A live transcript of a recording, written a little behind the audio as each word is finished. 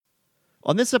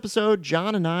On this episode,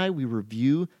 John and I, we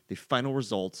review the final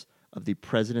results of the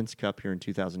President's Cup here in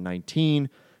 2019.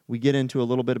 We get into a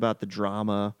little bit about the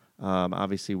drama,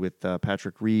 obviously with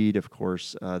Patrick Reed, of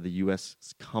course, the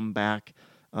U.S. comeback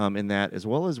in that, as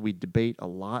well as we debate a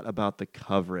lot about the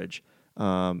coverage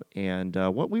and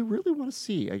what we really want to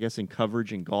see, I guess, in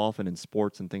coverage in golf and in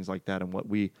sports and things like that, and what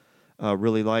we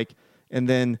really like. And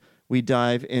then we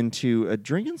dive into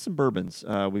drinking some bourbons.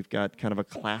 We've got kind of a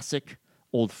classic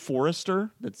Old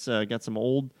Forester that's got some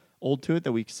old to it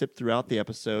that we sip throughout the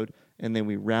episode, and then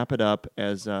we wrap it up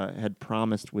as had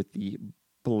promised with the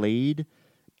Blade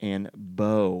and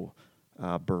Bow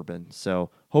bourbon. So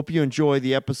hope you enjoy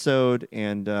the episode,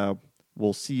 and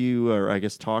we'll see you, or I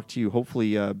guess talk to you,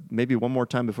 hopefully maybe one more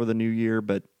time before the new year,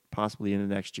 but possibly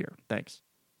into next year. Thanks.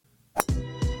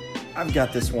 I've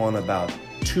got this one about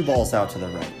 2 balls out to the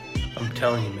right. I'm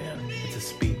telling you, man, it's a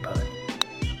speed putt.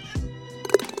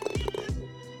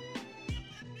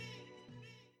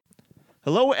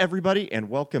 Hello, everybody, and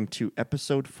welcome to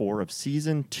episode 4 of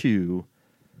season 2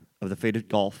 of the Faded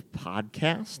Golf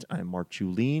podcast. I'm Mark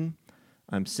Julien.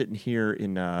 I'm sitting here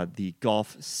in the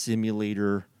golf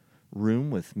simulator room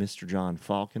with Mr. John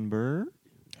Falkenberg.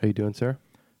 How you doing, sir?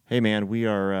 Hey, man, we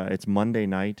are. It's Monday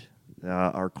night.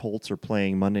 Our Colts are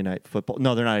playing Monday Night Football.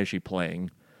 No, they're not actually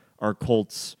playing. Our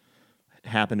Colts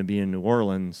happen to be in New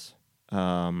Orleans,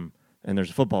 and there's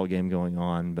a football game going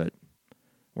on, but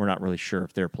we're not really sure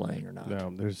if they're playing or not. No,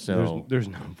 there's no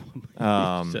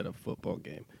set up football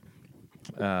game.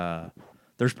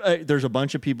 There's a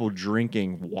bunch of people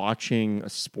drinking, watching a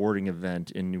sporting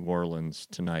event in New Orleans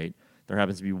tonight. There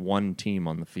happens to be one team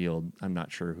on the field. I'm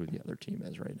not sure who the other team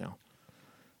is right now.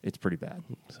 It's pretty bad.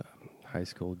 It's a high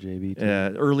school JV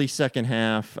team. Early second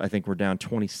half, I think we're down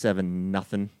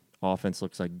 27-0. Offense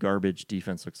looks like garbage.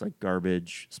 Defense looks like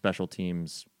garbage. Special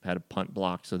teams had a punt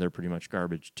block, so they're pretty much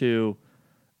garbage too.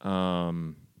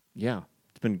 Yeah,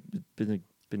 it's been.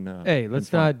 Hey,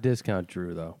 let's not discount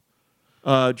Drew though.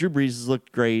 Drew Brees has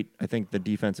looked great. I think the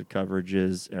defensive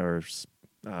coverages or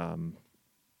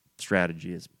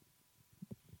strategy is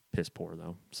piss poor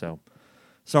though. So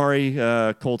sorry,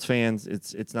 Colts fans.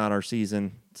 It's not our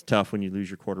season. It's tough when you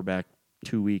lose your quarterback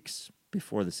 2 weeks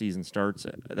before the season starts.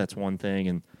 That's one thing,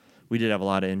 and we did have a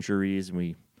lot of injuries, and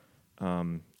we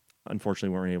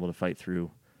unfortunately weren't able to fight through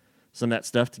some of that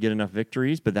stuff to get enough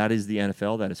victories, but that is the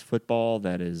NFL, that is football,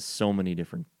 that is so many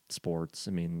different sports.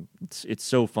 I mean, it's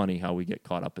so funny how we get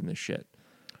caught up in this shit.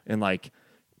 And like,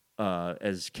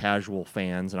 as casual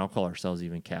fans, and I'll call ourselves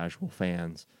even casual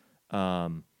fans,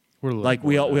 we're like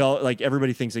we all like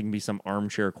everybody thinks they can be some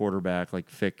armchair quarterback, like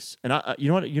fix. And you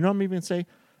know what I'm even gonna say?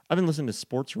 I've been listening to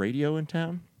sports radio in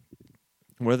town,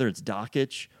 whether it's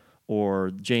Dockich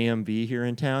or JMV here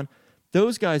in town.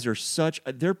 Those guys are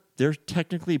they're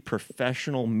technically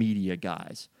professional media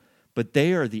guys, but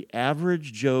they are the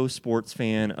average Joe sports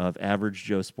fan of average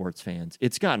Joe sports fans.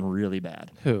 It's gotten really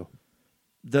bad. Who?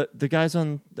 The guys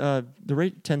on the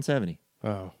rate 1070.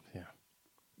 Oh, yeah.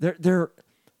 Their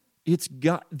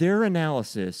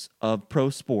analysis of pro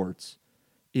sports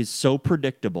is so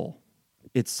predictable.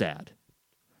 It's sad.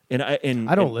 And I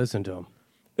don't listen to them.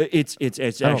 It's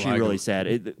actually really them.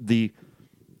 sad. The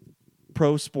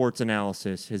pro sports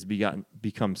analysis has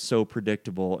become so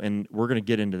predictable, and we're going to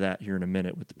get into that here in a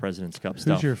minute with the President's Cup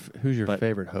stuff. Who's your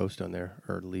favorite host on there,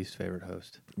 or least favorite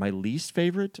host? My least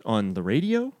favorite on the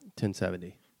radio?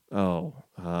 1070. Oh,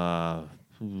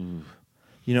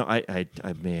 you know, I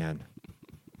man,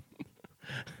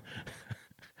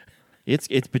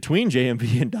 it's between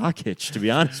JMV and Dockich, to be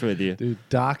honest with you. Dude,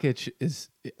 Dockich is.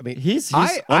 I mean, he's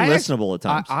unlistenable at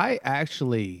times. I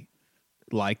actually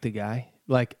like the guy.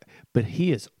 But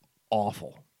he is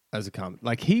awful as a comment.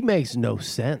 Like, he makes no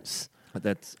sense.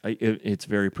 It's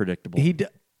very predictable. He does,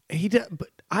 but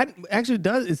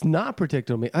it's not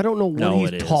predictable. I don't know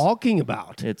what he's talking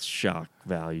about. It's shock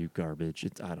value garbage.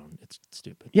 It's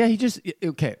stupid. Yeah,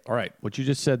 okay. All right. What you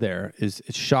just said there it's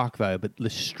shock value, but the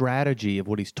strategy of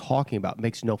what he's talking about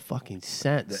makes no fucking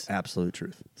sense. The absolute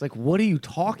truth. It's like, what are you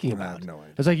talking about? I have no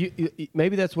idea. It's like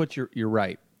maybe that's what you're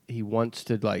right. He wants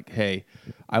to hey,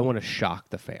 I want to shock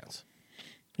the fans.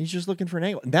 He's just looking for an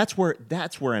angle. And that's where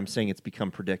I'm saying it's become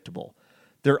predictable.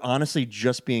 They're honestly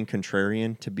just being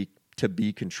contrarian to be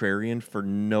contrarian for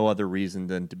no other reason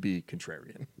than to be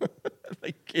contrarian.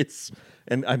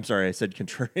 And I'm sorry, I said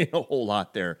contrarian a whole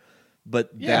lot there,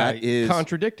 but that is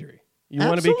contradictory. You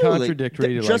want to be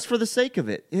contradictory just for the sake of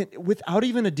it, without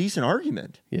even a decent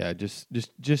argument. Yeah, just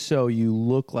so you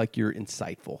look like you're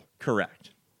insightful.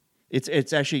 Correct.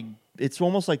 It's actually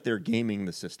almost like they're gaming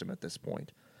the system at this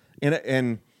point,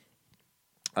 and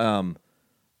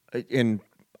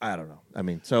I don't know. I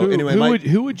mean, so Who, anyway,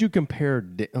 who would you compare?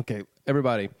 Okay,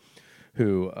 everybody,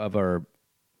 who of our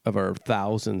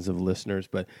thousands of listeners,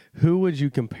 but who would you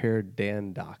compare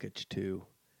Dan Dockich to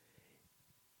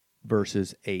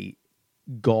versus a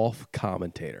golf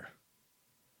commentator?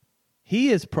 He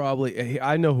is probably.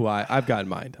 I know who I've got in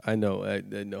mind. I know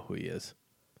who he is.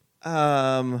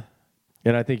 And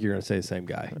I think you're going to say the same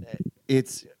guy.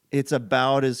 it's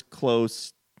about as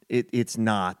close. It's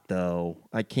not though.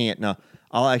 I can't. No,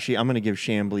 I'm going to give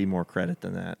Chambly more credit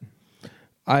than that.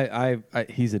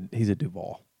 He's a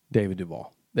Duvall, David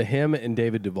Duvall. Him and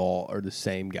David Duvall are the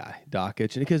same guy,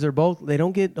 Dockich, because they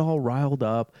don't get all riled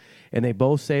up, and they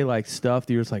both say like stuff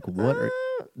that you're just like, what?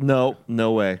 No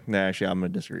way. No, actually, I'm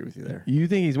going to disagree with you there. You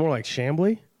think he's more like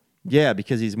Chambly? Yeah,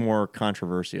 because he's more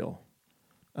controversial.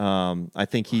 I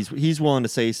think he's willing to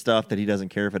say stuff that he doesn't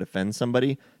care if it offends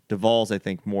somebody. Duvall's, I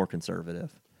think, more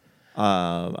conservative.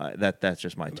 That's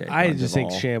just my take. I just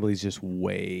think Chambly's just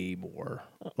way more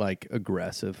like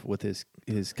aggressive with his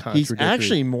contradictory. He's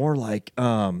actually more like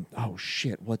oh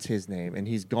shit, what's his name? And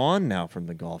he's gone now from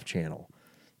the Golf Channel.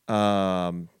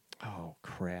 Oh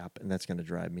crap, and that's going to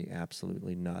drive me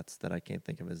absolutely nuts that I can't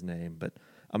think of his name, but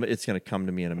it's going to come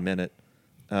to me in a minute.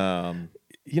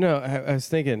 You know, I was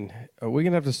thinking, are we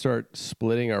going to have to start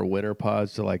splitting our winter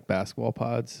pods to like basketball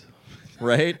pods?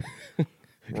 Right?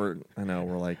 We're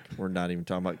not even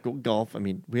talking about golf. I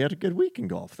mean, we had a good week in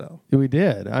golf, though. We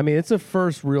did. I mean, it's the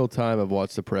first real time I've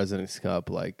watched the President's Cup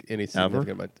like any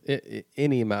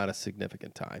amount of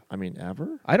significant time. I mean,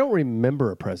 ever? I don't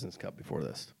remember a President's Cup before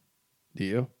this. Do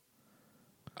you?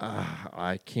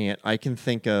 I can't. I can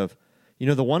think of,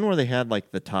 the one where they had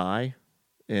like the tie,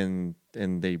 and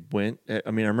they went.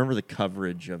 I mean, I remember the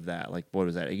coverage of that. Like, what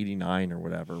was that, 89 or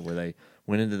whatever, where they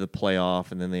went into the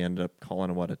playoff and then they ended up calling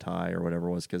it a tie or whatever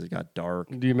it was because it got dark.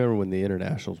 Do you remember when the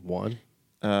Internationals won?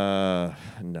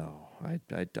 No. I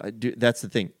do. That's the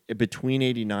thing. Between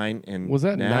 89 and was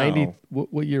that now, 90?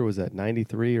 What year was that?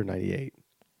 93 or 98?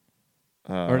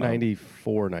 Or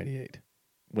 94, 98?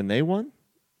 When they won?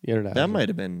 That might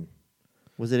have been.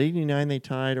 Was it 89 they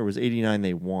tied, or was 89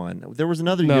 they won? There was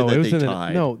another year that they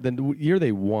tied. The year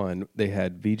they won, they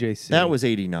had VJ Singh. That was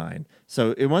 89.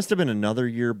 So it must have been another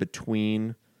year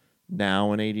between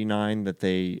now and 89 that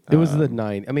they... It was the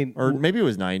 9. I mean... Or maybe it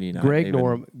was 99. Greg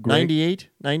Norman... 98?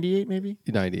 98 maybe?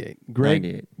 98.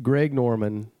 98. Greg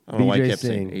Norman, VJ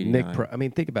Singh, Nick... I mean,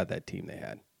 think about that team they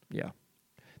had. Yeah.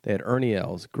 They had Ernie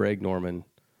Els, Greg Norman,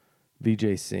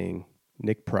 VJ Singh,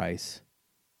 Nick Price...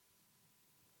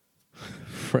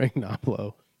 Frank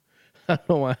Nobilo. I don't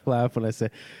know why I laugh when I say.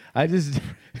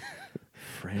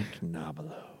 Frank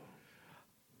Nobilo.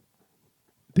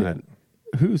 Dude,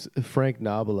 who's Frank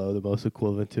Nobilo the most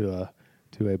equivalent to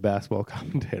a basketball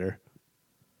commentator?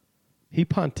 He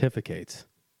pontificates.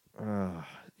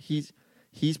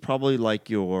 He's probably like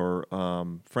your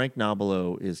Frank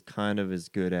Nobilo is kind of as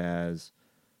good as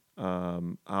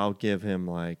I'll give him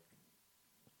like.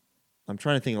 I'm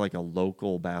trying to think of like a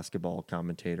local basketball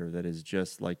commentator that is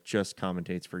just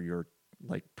commentates for your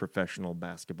like professional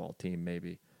basketball team,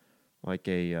 maybe like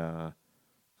a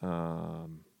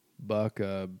Buck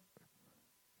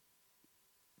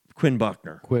Quinn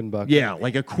Buckner. Yeah,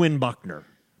 like a Quinn Buckner.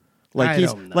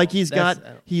 Like he's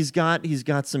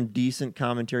got some decent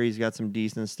commentary. He's got some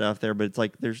decent stuff there, but it's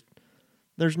like there's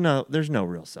no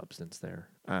real substance there.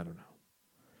 I don't know.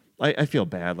 I feel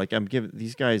bad. Like I'm giving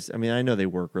these guys. I mean, I know they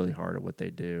work really hard at what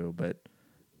they do, but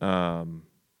I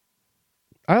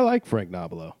like Frank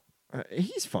Nobilo.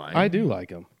 He's fine. I do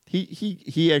like him.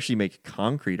 He actually makes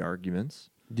concrete arguments.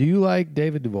 Do you like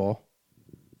David Duvall?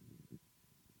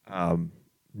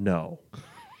 No.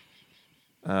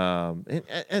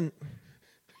 And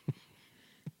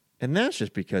that's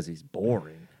just because he's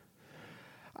boring.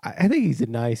 I think he's a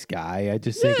nice guy. I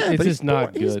just think it's just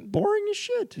not good. He's boring as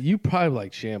shit. You probably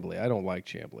like Chambly. I don't like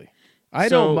Chambly. I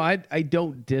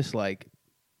don't dislike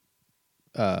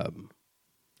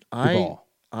Duvall.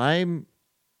 I'm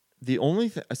the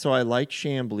only so I like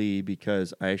Chambly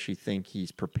because I actually think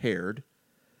he's prepared,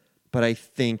 but I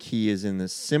think he is in the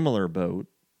similar boat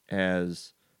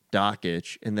as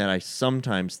Dockich in that I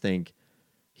sometimes think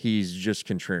he's just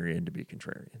contrarian to be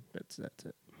contrarian. That's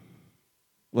it.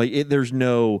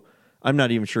 I'm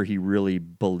not even sure he really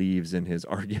believes in his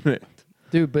argument.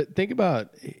 Dude, but think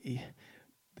about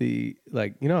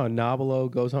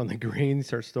Nobilo goes on the green,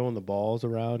 starts throwing the balls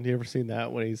around. You ever seen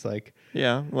that when he's like...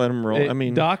 Yeah, let him roll.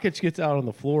 Dockich gets out on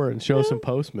the floor and shows some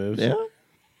post moves. Yeah.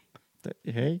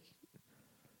 Hey.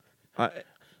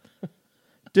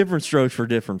 Different strokes for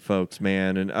different folks,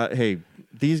 man. And hey,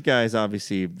 these guys,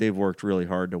 obviously, they've worked really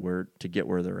hard to get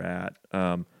where they're at.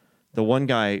 The one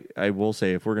guy, I will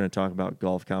say, if we're going to talk about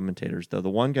golf commentators, though, the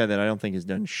one guy that I don't think has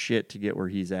done shit to get where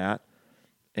he's at,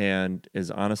 and is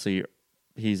honestly,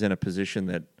 he's in a position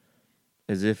that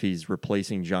as if he's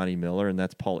replacing Johnny Miller, and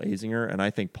that's Paul Azinger. And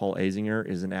I think Paul Azinger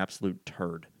is an absolute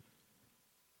turd.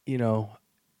 You know,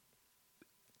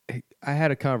 I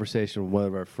had a conversation with one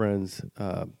of our friends,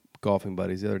 golfing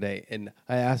buddies, the other day, and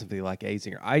I asked him if he liked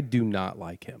Azinger. I do not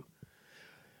like him.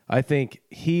 I think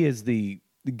he is the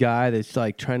guy that's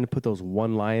like trying to put those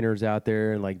one-liners out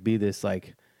there and like be this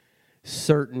like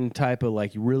certain type of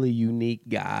like really unique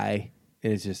guy,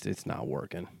 and it's not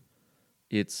working.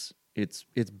 It's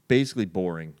basically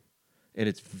boring, and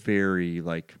it's very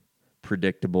like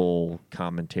predictable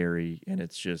commentary, and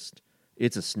it's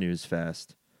a snooze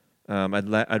fest.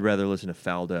 I'd rather listen to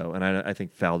Faldo, and I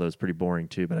think Faldo's pretty boring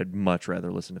too, but I'd much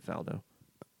rather listen to Faldo.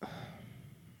 I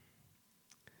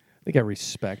think I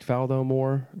respect Faldo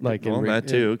more. Like that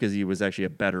too, because he was actually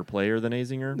a better player than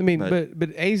Azinger. I mean, but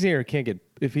Azinger can't get,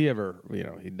 if he ever,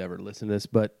 he'd never listen to this,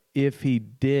 but if he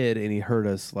did and he heard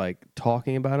us like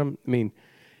talking about him, I mean,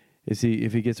 if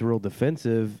he gets real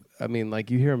defensive, I mean,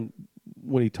 like you hear him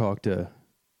when he talked to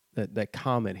that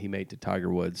comment he made to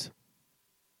Tiger Woods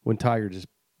when Tiger just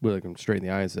looked him straight in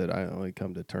the eye and said, "I only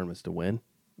come to tournaments to win."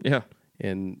 Yeah,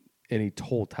 and he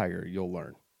told Tiger, "You'll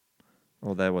learn."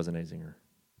 Well, that wasn't Azinger.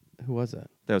 Who was that?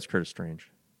 That was Curtis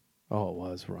Strange. Oh, it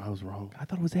was. I was wrong. I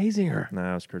thought it was Azinger.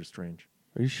 No, it was Curtis Strange.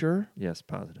 Are you sure? Yes,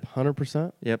 positive.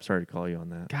 100%? Yep, sorry to call you on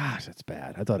that. Gosh, that's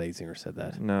bad. I thought Azinger said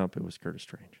that. Nope, it was Curtis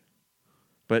Strange.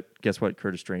 But guess what?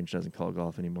 Curtis Strange doesn't call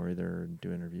golf anymore either, or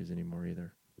do interviews anymore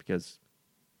either,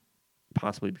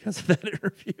 possibly because of that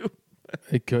interview.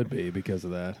 It could be because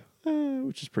of that.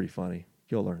 Which is pretty funny.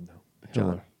 You'll learn, though.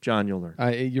 John, you'll learn.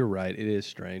 You're right. It is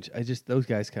strange. Those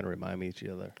guys kind of remind me of each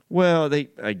other. Well,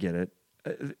 I get it.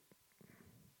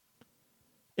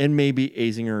 And maybe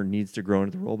Azinger needs to grow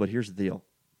into the role, but here's the deal.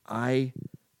 I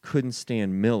couldn't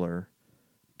stand Miller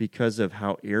because of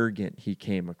how arrogant he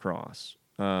came across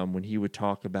when he would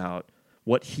talk about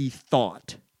what he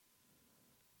thought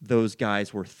those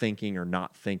guys were thinking or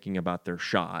not thinking about their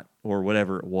shot or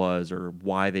whatever it was, or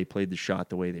why they played the shot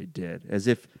the way they did, as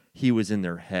if he was in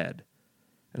their head.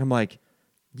 And I'm like,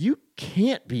 you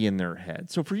can't be in their head.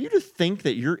 So for you to think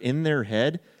that you're in their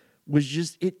head was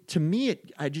just it to me.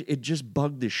 It just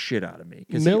bugged the shit out of me,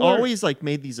 because he always like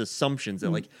made these assumptions that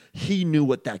like he knew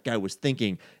what that guy was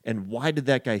thinking, and why did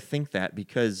that guy think that?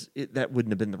 Because that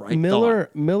wouldn't have been the right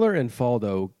thought. Miller and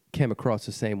Faldo came across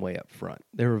the same way up front.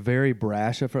 They were very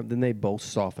brash up front. Then they both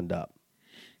softened up.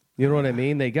 You know what I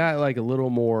mean? They got like a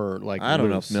little more like I don't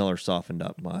know loose. if Miller softened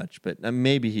up much, but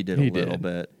maybe he did a little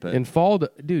bit. But and Faldo,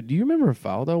 dude, do you remember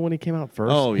Faldo when he came out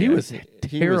first? Oh, yeah. He was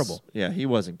terrible. He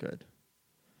wasn't good.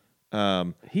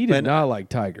 He did not like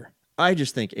Tiger. I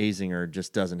just think Azinger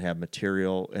just doesn't have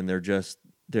material, and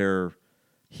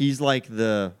he's like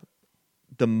the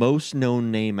most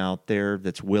known name out there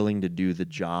that's willing to do the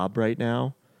job right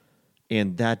now,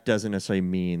 and that doesn't necessarily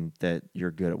mean that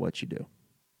you're good at what you do.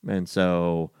 And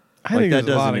so I think there's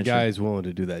a lot of guys willing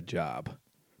to do that job.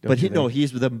 But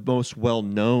he's the most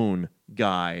well-known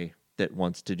guy that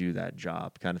wants to do that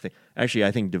job, kind of thing. Actually,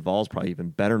 I think Duvall's probably even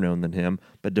better known than him,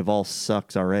 but Duvall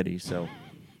sucks already, so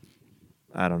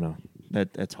I don't know.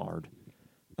 That's hard.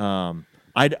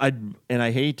 I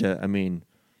hate to. I mean,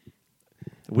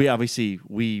 we obviously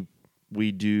we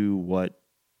do what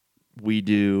we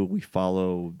do. We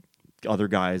follow other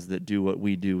guys that do what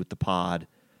we do with the pod,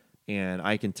 and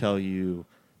I can tell you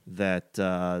that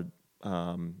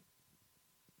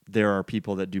there are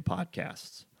people that do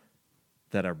podcasts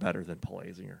that are better than Paul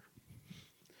Azinger.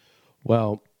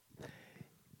 Well,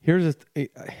 here's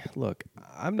look.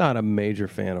 I'm not a major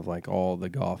fan of like all the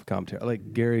golf commentary,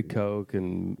 like Gary Koch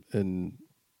and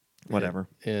whatever,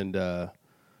 and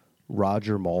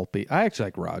Roger Maltby. I actually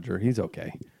like Roger. He's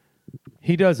okay.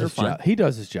 He does his job. He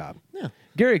does his job. Yeah.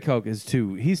 Gary Koch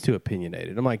he's too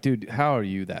opinionated. I'm like, dude, how are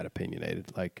you that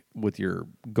opinionated? Like with your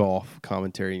golf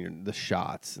commentary and the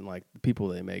shots and like the people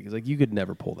they make. It's like you could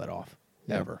never pull that off.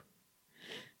 Ever.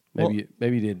 Maybe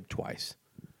you did twice.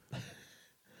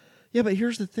 Yeah, but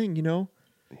here's the thing,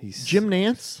 Jim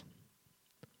Nantz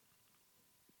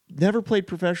never played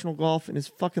professional golf in his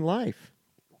fucking life.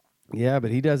 Yeah,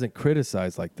 but he doesn't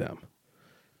criticize like them.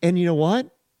 And you know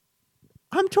what?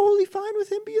 I'm totally fine with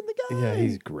him being the guy. Yeah,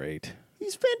 he's great.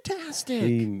 He's fantastic.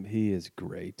 He is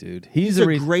great, dude. He's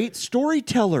a great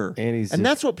storyteller, and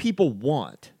that's what people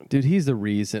want. Dude, he's the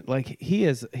reason. Like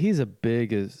he's a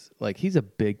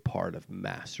big part of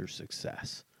Masters'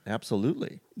 success.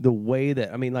 Absolutely. The way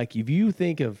that like if you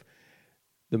think of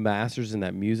the Masters and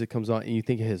that music comes on, and you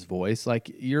think of his voice,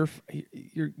 like you're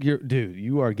dude,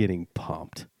 you are getting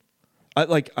pumped.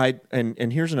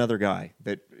 And here's another guy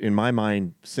that in my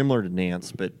mind similar to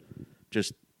Nance, but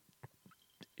just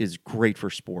is great for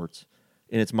sports,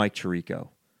 and it's Mike Tirico.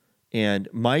 And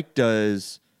Mike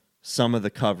does some of the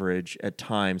coverage at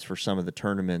times for some of the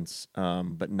tournaments,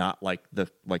 but not like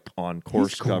on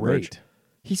course coverage. Great.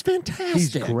 He's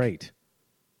fantastic. He's great.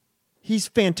 He's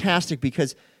fantastic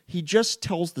because he just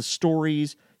tells the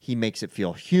stories. He makes it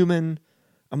feel human.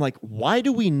 I'm like, why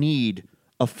do we need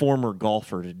a former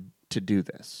golfer to do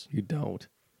this? You don't.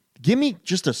 Give me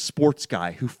just a sports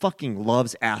guy who fucking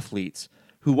loves athletes,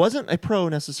 who wasn't a pro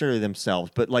necessarily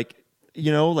themselves, but like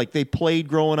they played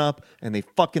growing up and they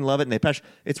fucking love it and they passion.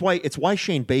 It's why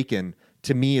Shane Bacon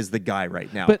to me is the guy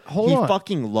right now. But hold on. He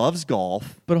fucking loves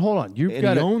golf. But hold on,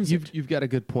 you've got a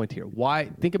good point here. Why?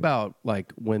 Think about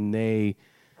like when they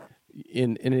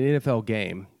in an NFL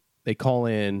game they call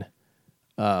in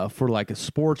for like a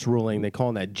sports ruling. They call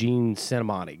in that Gene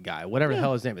Cinemati guy, whatever the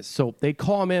hell his name is. So they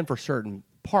call him in for certain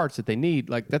parts that they need.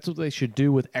 Like that's what they should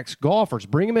do with ex-golfers.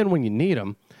 Bring them in when you need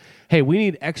them. Hey, we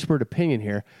need expert opinion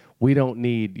here. We don't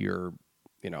need your,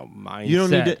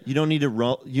 mindset. You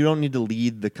don't need to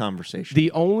lead the conversation.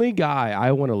 The only guy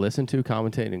I want to listen to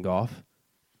commentating golf,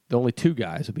 the only two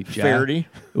guys would be Jack. Faraday?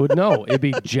 It'd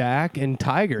be Jack and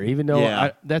Tiger. Even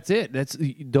though that's it.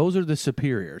 Those are the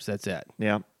superiors. That's it.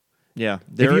 Yeah. Yeah,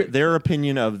 their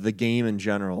opinion of the game in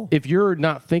general. If you're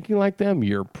not thinking like them,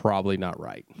 you're probably not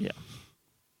right. Yeah,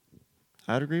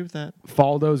 I'd agree with that.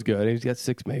 Faldo's good. He's got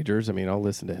 6 majors. I mean, I'll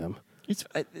listen to him.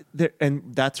 And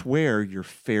that's where your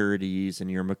Faradays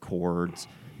and your McCords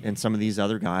and some of these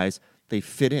other guys, they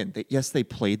fit in. They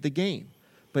played the game,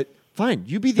 but fine,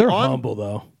 you be the They're humble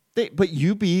though. But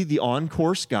you be the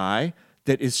on-course guy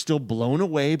that is still blown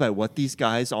away by what these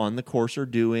guys on the course are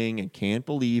doing and can't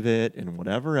believe it and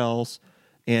whatever else.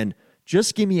 And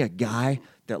just give me a guy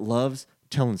that loves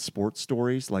telling sports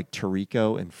stories like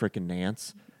Tirico and frickin'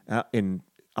 Nance, and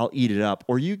I'll eat it up.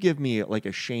 Or you give me like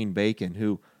a Shane Bacon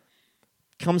who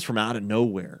comes from out of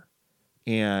nowhere.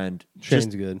 And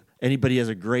Shane's good. Anybody has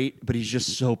but he's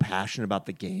just so passionate about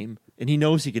the game. And he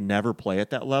knows he can never play at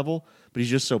that level, but he's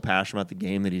just so passionate about the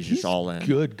game that he's just all in.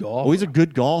 Good golfer. Oh, he's a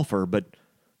good golfer, but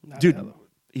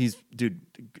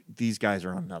these guys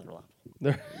are on another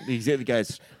level. These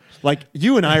guys, like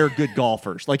you and I are good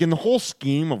golfers. Like in the whole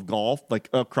scheme of golf, like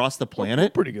across the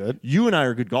planet, we're pretty good. You and I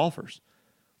are good golfers.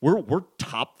 We're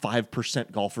top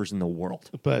 5% golfers in the world.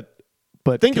 But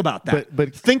think about that.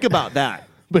 But think about that.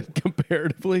 But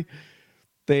comparatively,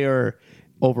 they are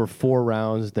over 4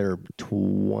 rounds. They're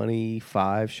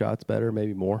 25 shots better,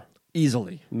 maybe more.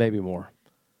 Easily, maybe more.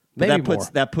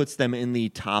 That puts them in the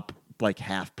top like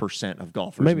 0.5% of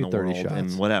golfers maybe in the 30 world shots.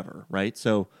 and whatever, right?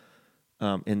 So,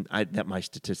 my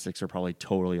statistics are probably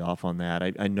totally off on that.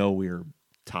 I know we're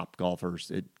top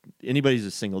golfers. Anybody's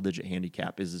a single digit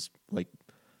handicap is like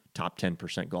top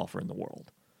 10% golfer in the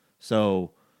world.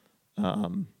 So,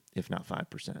 if not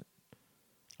 5%.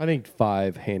 I think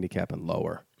 5 handicap and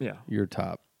lower. Yeah, you're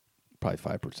top, probably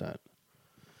 5%.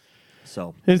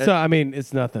 So it's not, I mean,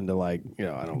 it's nothing to like,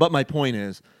 I don't. But my point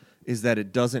is that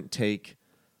it doesn't take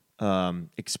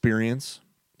experience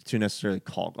to necessarily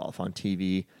call golf on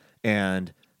TV.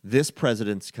 And this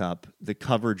President's Cup, the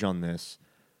coverage on this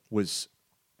was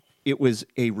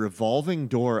a revolving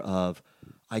door of,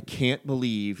 I can't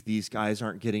believe these guys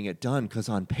aren't getting it done because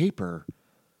on paper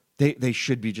they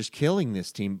should be just killing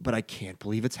this team, but I can't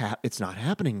believe it's not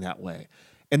happening that way.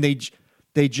 And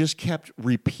they just kept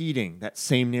repeating that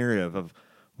same narrative of,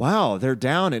 wow, they're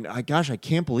down, and I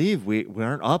can't believe we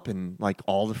aren't up in like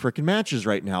all the freaking matches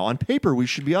right now. On paper, we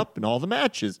should be up in all the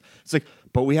matches. It's like,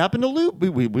 but we happen to lose.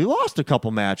 We lost a couple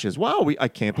matches. Wow, I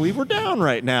can't believe we're down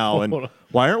right now, and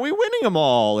why aren't we winning them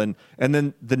all? And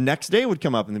then the next day would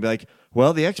come up, and they'd be like,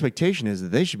 well, the expectation is that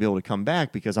they should be able to come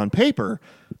back because on paper,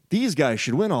 these guys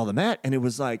should win all the match. And it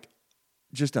was like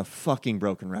just a fucking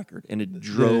broken record, and it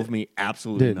drove me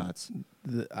absolutely nuts.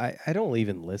 I don't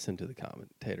even listen to the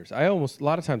commentators. A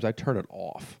lot of times I turn it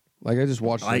off. Like I just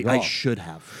watch the golf. I should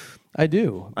have. I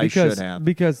do. I should have.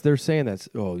 Because they're saying that's,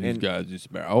 these guys just,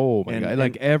 oh my God.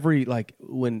 Like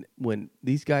when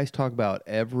these guys talk about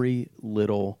every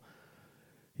little,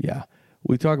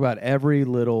 we talk about every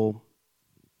little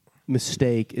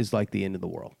mistake is like the end of the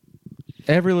world.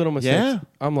 Every little mistake. Yeah.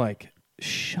 I'm like,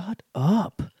 shut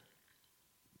up.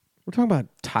 We're talking about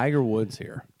Tiger Woods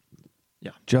here.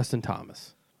 Yeah. Justin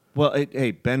Thomas. Well,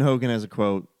 hey, Ben Hogan has a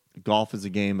quote, golf is a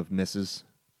game of misses,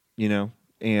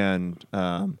 and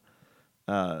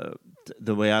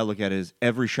the way I look at it is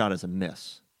every shot is a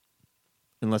miss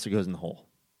unless it goes in the hole.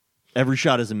 Every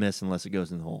shot is a miss unless it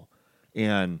goes in the hole.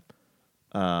 And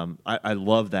I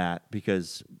love that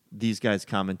because these guys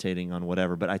commentating on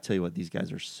whatever, but I tell you what, these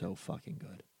guys are so fucking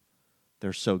good.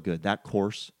 They're so good. That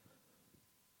course,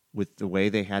 with the way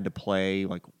they had to play,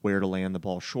 like where to land the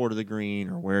ball short of the green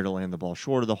or where to land the ball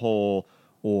short of the hole,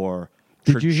 or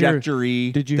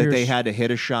trajectory that they had to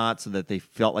hit a shot so that they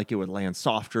felt like it would land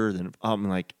softer than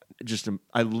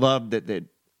I love that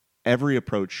every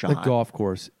approach shot. The golf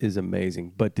course is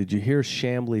amazing. But did you hear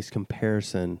Chambly's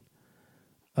comparison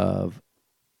of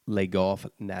Le Golf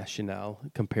National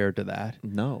compared to that?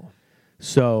 No.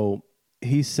 So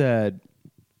he said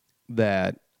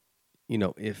that,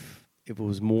 if it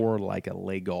was more like a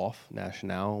Le Golf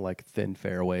National, like thin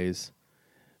fairways,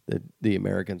 that the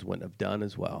Americans wouldn't have done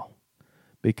as well.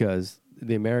 Because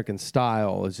the American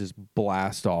style is just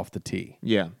blast off the tee.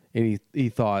 Yeah. And he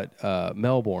thought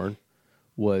Melbourne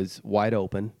was wide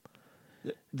open.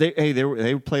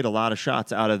 They played a lot of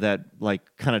shots out of that like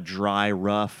kind of dry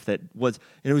rough that was,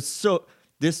 and it was so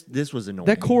this was annoying.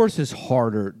 That course is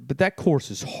harder, but that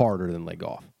course is harder than Le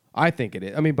Golf. I think it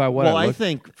is. I mean, by what I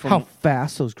think how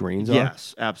fast those greens are.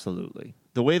 Yes, absolutely.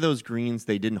 The way those greens,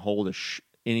 they didn't hold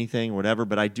anything or whatever,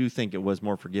 but I do think it was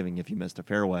more forgiving if you missed a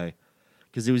fairway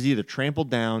because it was either trampled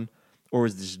down or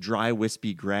was this dry,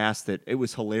 wispy grass that it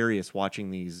was hilarious watching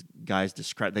these guys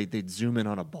describe. They'd zoom in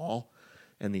on a ball,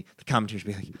 and the commentators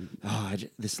would be like,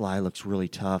 this lie looks really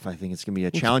tough. I think it's going to be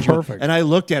a challenge. Perfect. And I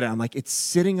looked at it. I'm like, it's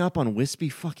sitting up on wispy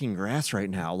fucking grass right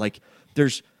now. Like,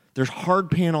 there's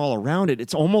hard pan all around it.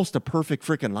 It's almost a perfect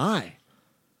freaking lie.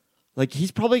 Like,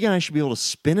 he's probably going to actually be able to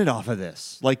spin it off of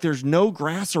this. Like, there's no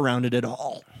grass around it at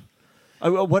all.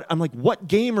 I'm like, what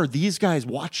game are these guys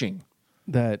watching?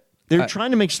 They're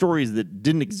trying to make stories that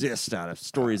didn't exist out of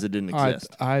stories that didn't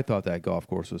exist. I thought that golf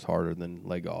course was harder than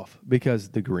Le Golf because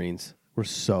the greens were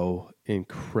so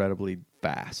incredibly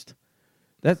fast.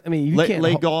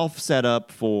 Le Golf set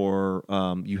up for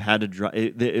you had to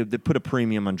drive. They put a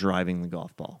premium on driving the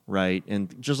golf ball, right?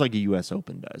 And just like a U.S.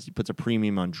 Open does, he puts a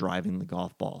premium on driving the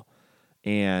golf ball.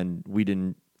 And we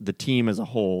didn't. The team as a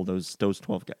whole, those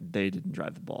 12 guys, they didn't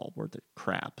drive the ball worth of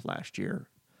crap last year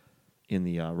in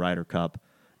the Ryder Cup.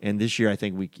 And this year, I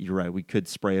think you're right. We could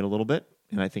spray it a little bit,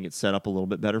 and I think it's set up a little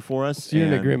bit better for us. So you're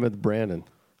in agreement with Brandon?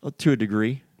 To a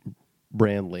degree.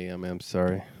 Brandley, I'm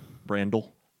sorry. Brandel.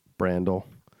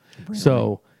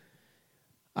 So,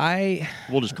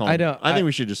 we'll just call him. I think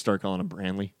we should just start calling him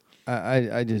Brandley.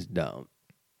 I just don't.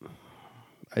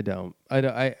 I don't.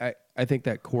 I think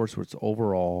that course was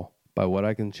overall, by what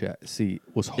I can see,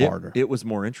 was harder. It was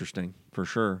more interesting, for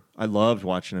sure. I loved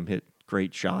watching him hit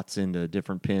great shots into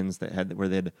different pins where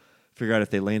they had to figure out if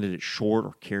they landed it short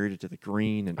or carried it to the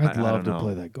green. And I'd love to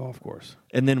play that golf course.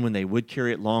 And then when they would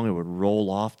carry it long, it would roll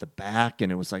off the back, and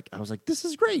I was like, this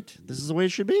is great. This is the way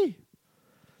it should be.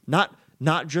 Not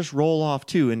just roll off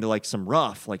too into like some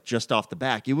rough, like just off the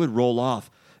back. It would roll off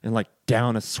and like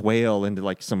down a swale into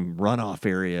like some runoff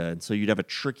area, and so you'd have a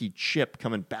tricky chip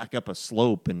coming back up a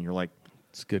slope, and you're like,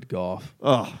 it's good golf.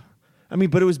 Oh. I mean,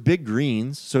 but it was big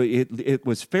greens, so it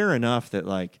was fair enough that,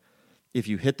 like, if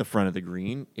you hit the front of the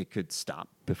green, it could stop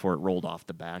before it rolled off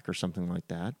the back or something like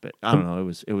that. But I don't know.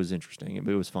 It was interesting. It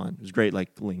was fun. It was great, like,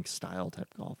 links style type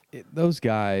golf. Those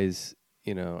guys,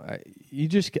 I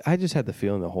just had the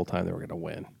feeling the whole time they were going to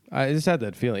win. I just had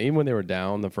that feeling, even when they were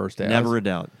down the first day. Never a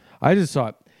doubt. I just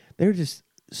thought they were just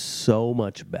so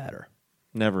much better.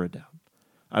 Never a doubt.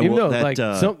 In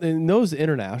those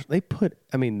international,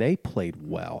 they played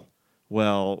well.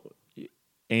 Well,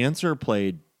 Ancer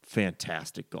played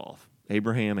fantastic golf.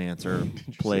 Abraham Ancer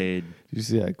played. Did you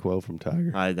see that quote from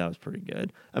Tiger? That was pretty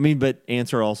good. I mean, but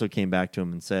Ancer also came back to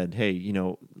him and said, hey,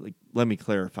 let me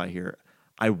clarify here.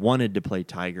 I wanted to play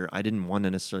Tiger. I didn't want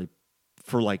to necessarily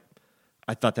I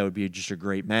thought that would be just a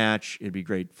great match. It'd be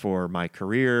great for my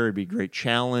career. It'd be a great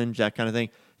challenge, that kind of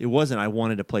thing. It wasn't I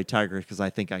wanted to play Tiger because I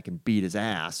think I can beat his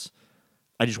ass.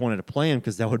 I just wanted to play him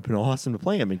because that would have been awesome to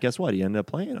play him. And guess what? He ended up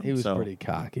playing him. He was pretty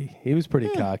cocky. He was pretty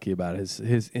cocky about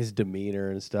his demeanor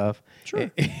and stuff.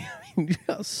 Sure. You know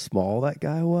how small that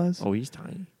guy was? Oh, he's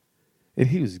tiny. And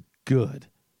he was good.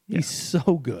 Yeah. He's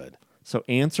so good. So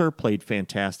Ancer played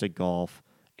fantastic golf.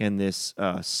 And this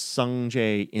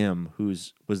Sungjae Im,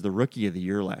 was the rookie of the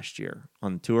year last year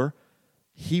on the tour,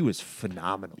 he was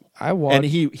phenomenal. And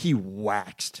he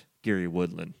waxed Gary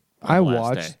Woodland. I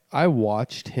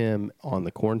watched him on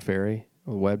the Corn Ferry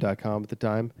on web.com at the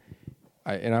time.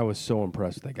 I was so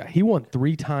impressed with that guy. He won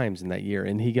 3 times in that year,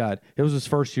 and it was his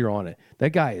first year on it.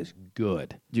 That guy is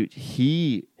good. Dude,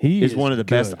 he is is one of the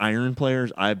best good. iron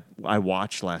players I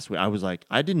watched last week. I was like,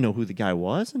 I didn't know who the guy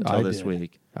was until this did.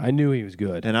 week. I knew he was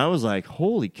good. And I was like,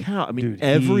 holy cow. I mean, Dude,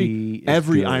 he is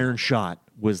every good. iron shot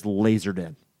was lasered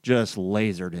in. Just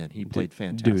lasered in. He played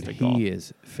fantastic golf. He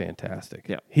is fantastic.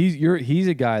 Yeah. He's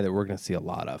a guy that we're going to see a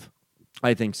lot of.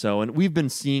 I think so. And we've been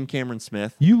seeing Cameron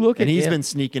Smith. You look and at he's him- been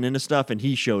sneaking into stuff, and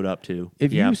he showed up too.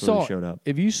 If he you absolutely saw showed up.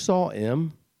 If you saw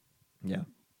him Yeah.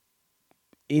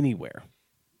 anywhere,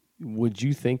 would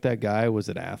you think that guy was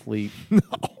an athlete? No.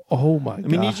 Oh my god. I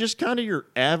mean, he's just kind of your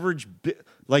average,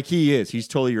 like he is. He's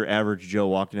totally your average Joe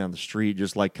walking down the street,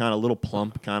 just like kind of little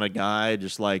plump kind of guy,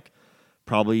 just like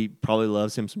probably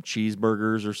loves him some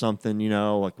cheeseburgers or something,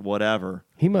 like whatever.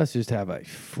 He must just have a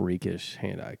freakish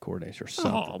hand-eye coordination or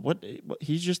something. Oh, what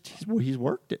he's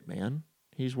worked it, man.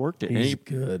 He's worked it. He's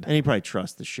good. And he probably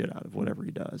trusts the shit out of whatever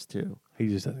he does too. He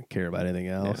just doesn't care about anything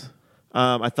else.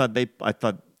 I thought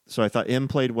M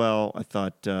played well. I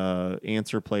thought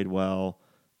Answer played well.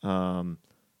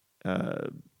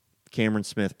 Cameron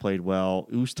Smith played well.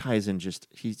 Oosthuizen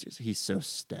he's so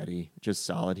steady, just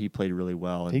solid. He played really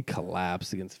well. And He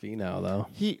collapsed against Finau though.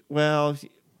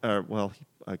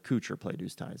 Kuchar played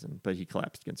Oosthuizen, but he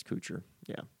collapsed against Kuchar.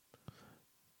 Yeah,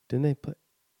 Didn't they play?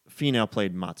 Finau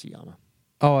played Matsuyama.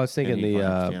 Oh, I was and thinking he the.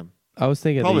 collapsed, yeah. I was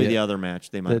thinking Probably the other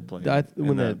match they might have played.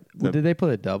 Did they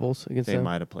play the doubles against They them?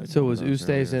 might have played. So it one was of those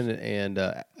Oosthuizen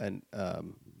earlier. and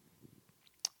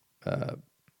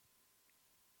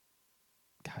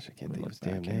gosh, I can't think of his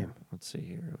damn name. Let's see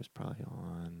here. It was probably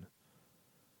on.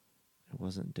 It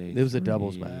wasn't day. It was a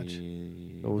doubles match.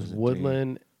 It was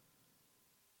Woodland.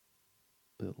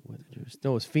 No, it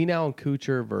was Finau and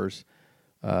Kuchar versus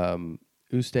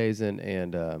Oosthuizen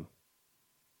and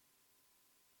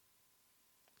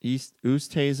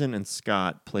Oosthuizen and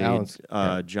Scott played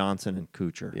Johnson and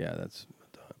Kuchar. yeah, that's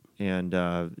And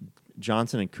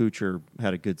Johnson and Kuchar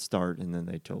had a good start, and then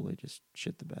they totally just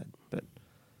shit the bed. But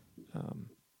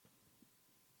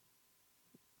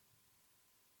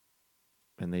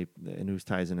and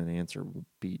Oosthuizen and Answer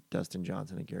beat Dustin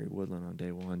Johnson and Gary Woodland on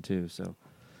day 1 too. So,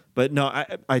 but no,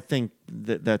 I think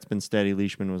that's been steady.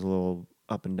 Leishman was a little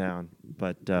up and down,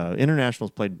 but internationals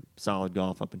played solid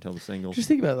golf up until the singles. just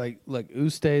think about like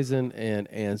Oosthuizen and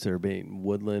Answer being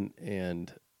Woodland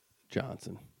and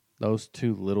Johnson, those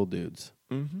two little dudes,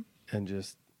 and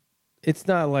just it's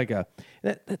not like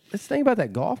let's think about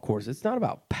that golf course. It's not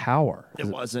about power. It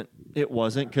wasn't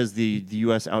because the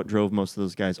U.S. outdrove most of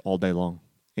those guys all day long,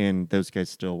 and those guys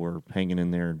still were hanging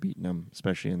in there and beating them,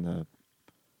 especially in the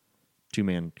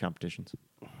 2-man competitions.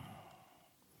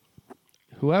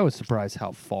 Who I was surprised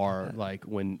how far, like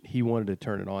when he wanted to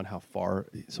turn it on, how far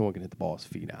someone can hit the ball is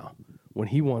Finau. When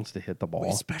he wants to hit the ball,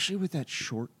 Especially with that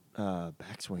short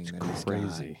backswing. That he's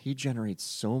crazy. got. He generates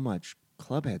so much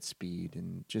clubhead speed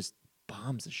and just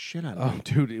bombs the shit out of oh it.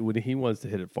 dude, when he wants to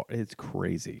hit it far, it's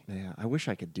crazy. Yeah, I wish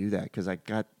I could do that because I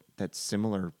got that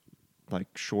similar, like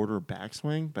shorter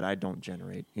backswing, but I don't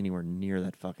generate anywhere near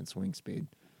that fucking swing speed.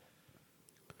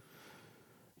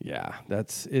 Yeah,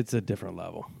 it's a different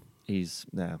level. He's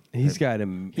got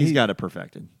him. He's got it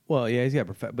perfected. Well, yeah, he's got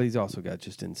perfect, but he's also got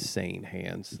just insane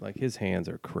hands. Like his hands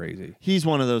are crazy. He's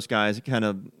one of those guys, kind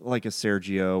of like a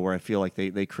Sergio, where I feel like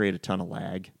they create a ton of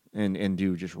lag and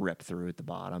do just rip through at the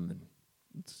bottom, and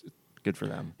it's good for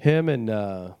them. Him and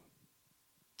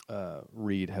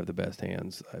Reed have the best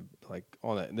hands. Like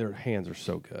on that, their hands are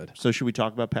so good. So should we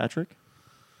talk about Patrick?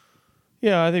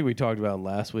 Yeah, I think we talked about him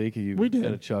last week. We did.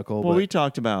 Had a chuckle. Well, but we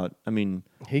talked about. I mean,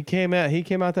 he came out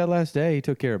that last day. He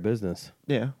took care of business.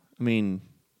 yeah. I mean,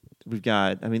 we've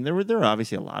got. I mean, there were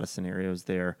obviously a lot of scenarios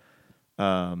there.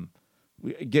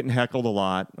 Getting heckled a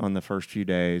lot on the first few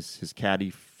days. His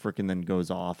caddy freaking then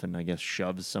goes off and I guess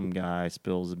shoves some guy,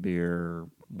 spills a beer, or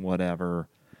whatever.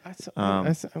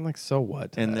 I'm like, so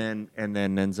what? And then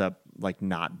ends up like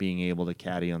not being able to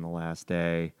caddy on the last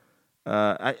day.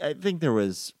 I think there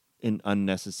was an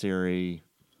unnecessary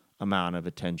amount of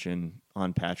attention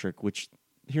on Patrick, which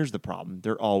here's the problem.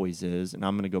 There always is, and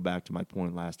I'm going to go back to my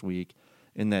point last week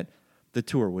in that the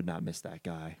tour would not miss that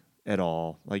guy at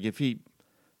all. Like if you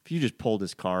just pulled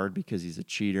his card because he's a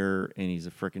cheater and he's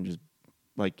a freaking just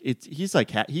like he's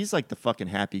like the fucking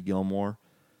Happy Gilmore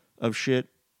of shit,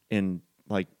 and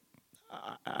like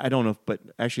I don't know, but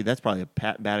actually that's probably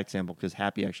a bad example because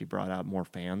Happy actually brought out more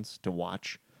fans to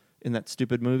watch in that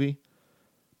stupid movie.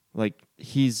 Like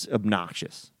he's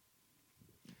obnoxious.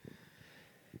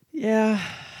 Yeah,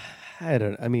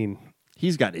 I mean,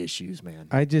 he's got issues, man.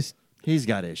 he's He's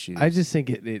got issues. I just think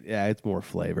it adds more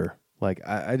flavor. Like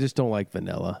I just don't like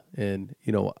vanilla, and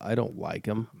I don't like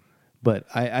him, but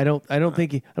I don't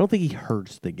think he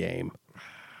hurts the game.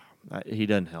 He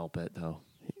doesn't help it though.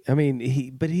 I mean,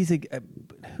 he's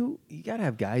who you gotta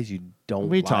have guys you don't.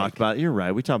 We like. talked about. You're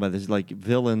right. We talked about this. Like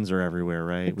villains are everywhere,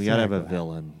 right? Exactly. We gotta have a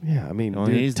villain. Yeah, I mean,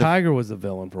 He's dude, Tiger was the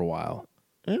villain for a while.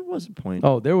 It was a point.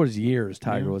 Oh, there was years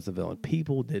Tiger was the villain.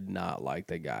 People did not like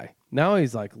that guy. Now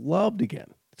he's like loved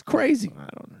again. It's crazy. I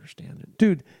don't understand it,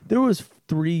 Dude, there was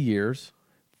 3 years,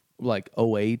 like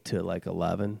 08 to like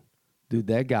 11. Dude,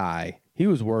 that guy, he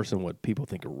was worse than what people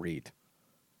think of Reed.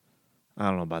 I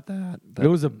don't know about that. But It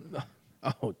was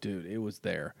dude, it was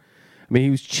there. I mean, he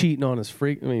was cheating on his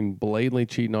blatantly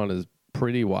cheating on his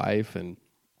pretty wife and,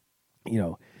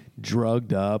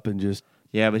 drugged up and just.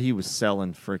 yeah, but he was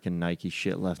selling freaking Nike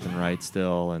shit left and right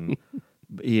still, and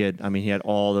he had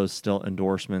all those still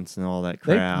endorsements and all that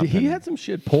crap. He had some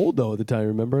shit pulled though at the time.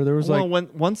 Remember, there was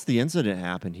once the incident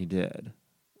happened, he did.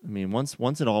 I mean,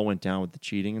 once it all went down with the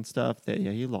cheating and stuff,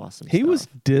 he lost some. He stuff. was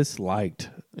disliked.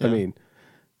 Yeah. I mean,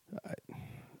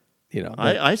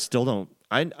 I still don't.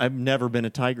 I've never been a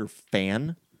Tiger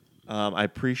fan. I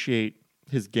appreciate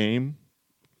his game.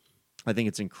 I think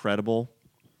it's incredible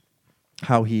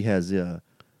how he has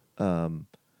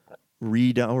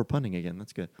we're punting again.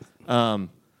 That's good.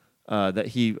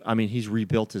 He's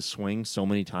rebuilt his swing so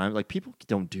many times. Like people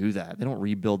don't do that. They don't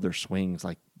rebuild their swings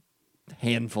like a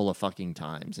handful of fucking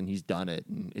times, and he's done it,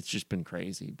 and it's just been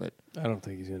crazy. But I don't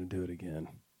think he's going to do it again.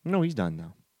 no, he's done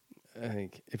now. I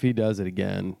think if he does it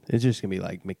again, it's just going to be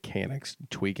like mechanics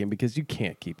tweaking because you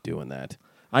can't keep doing that.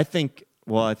 I think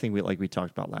we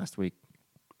talked about last week.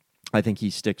 I think he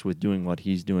sticks with doing what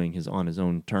he's doing on his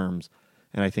own terms,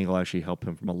 and I think it'll actually help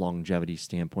him from a longevity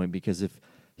standpoint because if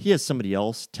he has somebody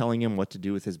else telling him what to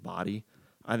do with his body,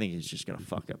 I think he's just going to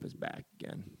fuck up his back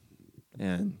again.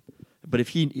 But if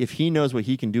he knows what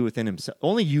he can do within himself,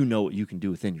 only you know what you can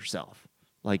do within yourself.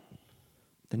 Like,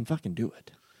 then fucking do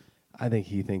it. I think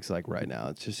he thinks like right now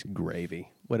it's just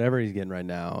gravy. Whatever he's getting right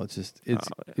now,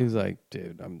 he's like,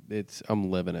 dude,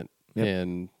 I'm living it, Yep.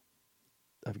 and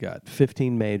I've got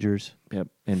 15 majors. Yep.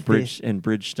 And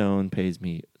Bridgestone pays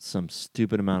me some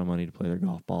stupid amount of money to play their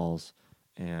golf balls,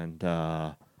 and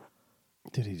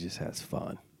dude, he just has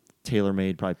fun.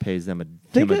 TaylorMade probably pays them a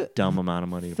dumb amount of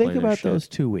money to play their shit. Think about those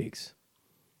 2 weeks.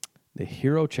 The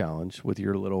Hero Challenge with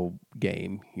your little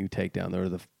game you take down there,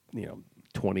 the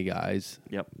 20 guys.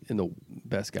 Yep. And the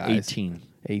best guys.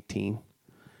 18.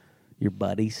 Your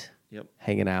buddies. Yep.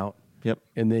 Hanging out. Yep.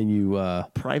 And then you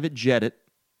private jet it.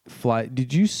 fly.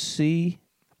 Did you see?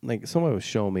 Like somebody was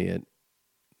showing me it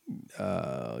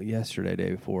yesterday,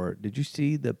 day before. Did you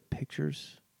see the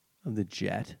pictures of the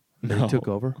jet that No. he took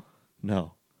over?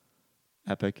 No.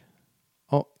 Epic.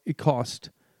 Oh, it cost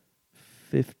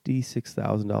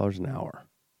 $56,000 an hour.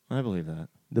 I believe that.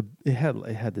 It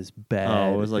had this bed.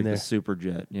 Oh, it was like in there. the super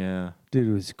jet. Yeah. Dude,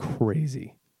 it was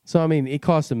crazy. So I mean, it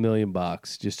cost $1 million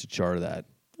just to charter that.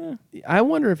 I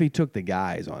wonder if he took the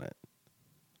guys on it.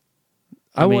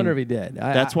 I mean, wonder if he did.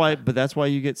 That's why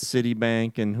you get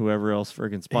Citibank and whoever else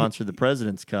freaking sponsored the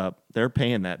President's Cup. They're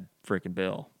paying that freaking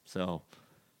bill. So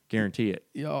guarantee it.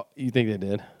 You think they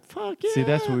did? Fuck yeah. See,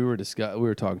 that's what we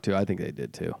were talking to. I think they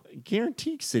did too.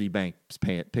 Guarantee Citibank's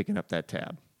picking up that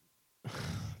tab.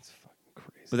 It's fucking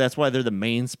crazy. But that's why they're the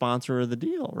main sponsor of the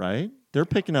deal, right? They're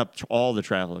picking up all the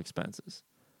travel expenses.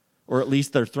 Or at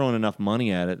least they're throwing enough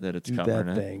money at it that it's covering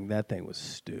it. That thing was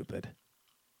stupid.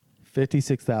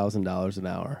 $56,000 an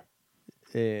hour.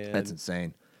 And That's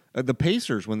insane. The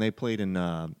Pacers, when they played in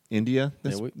India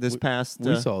this past...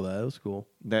 we saw that. It was cool.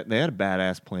 They had a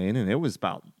badass plane, and it was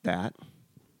about that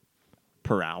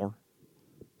per hour.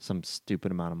 Some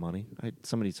stupid amount of money.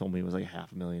 Somebody told me it was like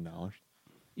 $500,000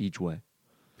 each way.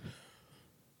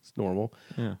 It's normal.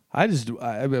 Yeah. I was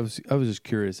just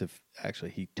curious if actually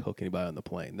he took anybody on the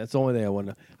plane. That's the only thing I want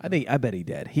to. I bet he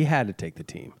did. He had to take the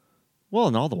team. Well,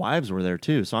 and all the wives were there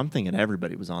too, so I'm thinking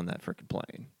everybody was on that freaking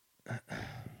plane.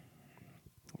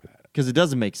 Because it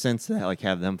doesn't make sense to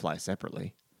have them fly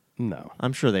separately. No,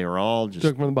 I'm sure they were all just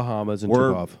took from the Bahamas and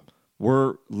took off.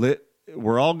 We're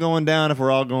all going down if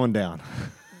we're all going down.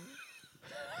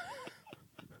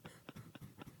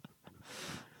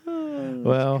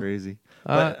 Well, crazy.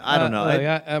 But I don't know.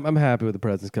 I'm happy with the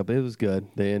President's Cup. It was good.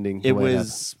 The ending. It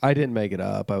was. I didn't make it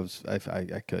up. I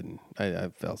couldn't. I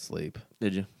fell asleep.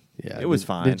 Did you? Yeah, it was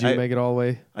fine. Did you make it all the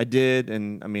way? I did,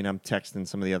 and I mean, I'm texting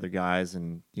some of the other guys,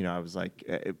 and I was like,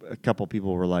 a couple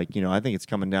people were like, I think it's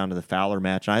coming down to the Fowler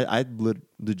match. I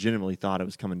legitimately thought it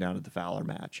was coming down to the Fowler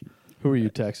match. Who were you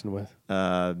texting with?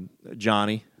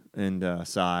 Johnny and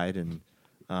Side and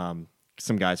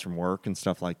some guys from work and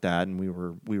stuff like that, and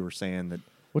we were saying that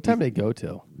What time did it go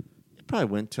till? It probably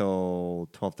went till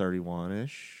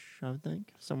 12:31-ish, I would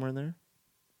think, somewhere in there.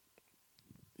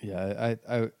 Yeah,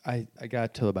 I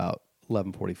got till about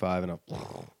 11:45 and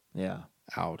Yeah.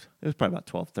 out. It was probably about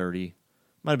 12:30.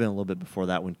 Might have been a little bit before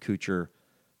that when Kuchar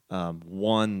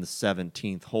won the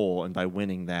 17th hole, and by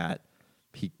winning that,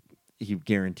 he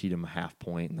guaranteed him a half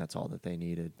point, and that's all that they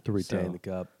needed To retain the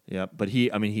cup. Yeah, but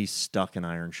he stuck an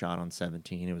iron shot on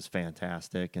 17. It was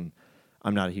fantastic, and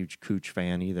I'm not a huge Kuch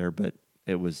fan either, but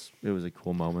it was a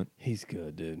cool moment. He's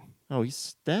good, dude. Oh, he's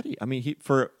steady. I mean, he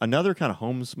for another kind of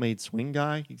Holmes-made swing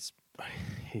guy,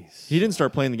 he didn't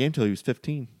start playing the game till he was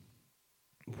 15.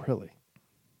 Really.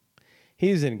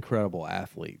 He's an incredible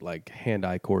athlete, like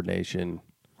hand-eye coordination.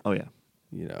 Oh yeah,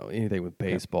 Anything with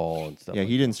baseball and stuff. yeah. like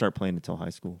He didn't start playing until high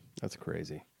school. That's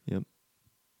crazy. Yep.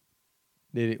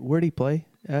 Where did he play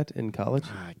at in college?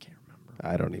 I can't remember.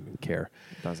 I don't even care.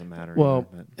 It doesn't matter. Well,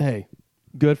 either, but. hey,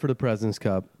 good for the President's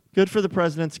Cup. Good for the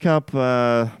President's Cup.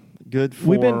 Good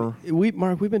for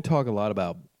Mark, we've been talking a lot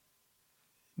about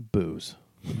booze,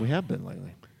 we have been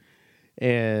lately.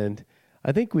 and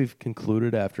I think we've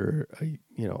concluded after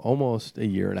almost a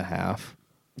year and a half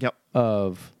Yep.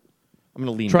 of I'm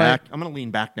going to lean Try- back. I'm going to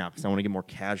lean back now because I want to get more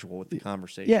casual with the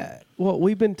conversation. yeah. Well,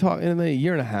 we've been talking in a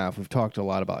year and a half. We've talked a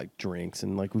lot about like drinks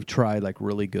and like we've tried like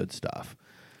really good stuff.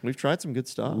 We've tried some good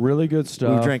stuff. Really good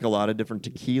stuff. We've drank a lot of different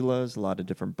tequilas, a lot of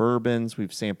different bourbons.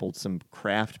 We've sampled some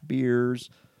craft beers.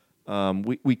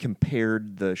 We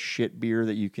compared the shit beer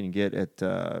that you can get at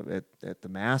the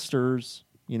Masters.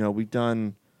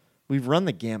 We've run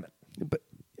the gamut. But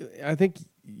I think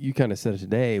you kind of said it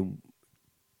today.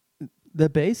 The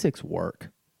basics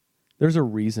work. There's a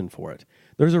reason for it.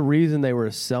 There's a reason they were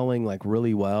selling like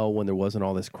really well when there wasn't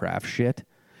all this craft shit.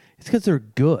 It's because they're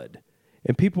good.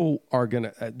 And people are going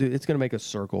to, it's going to make a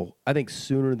circle, I think,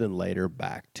 sooner than later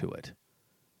back to it.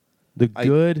 The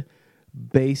good,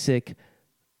 basic,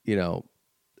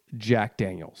 Jack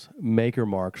Daniels, Maker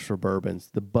Marks for bourbons,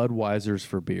 the Budweisers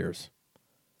for beers.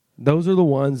 Those are the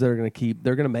ones that are going to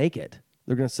they're going to make it.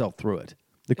 They're going to sell through it.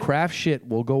 The craft shit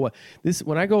will go away.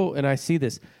 When I go and I see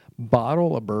this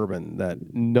bottle of bourbon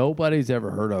that nobody's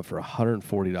ever heard of for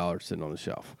 $140 sitting on the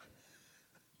shelf.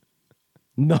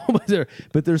 Nobody's there,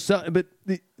 but there's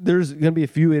going to be a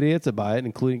few idiots that buy it,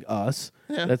 including us,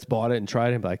 that's bought it and tried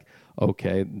it and be like,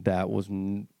 okay, that was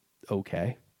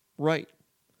okay. Right.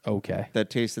 Okay. That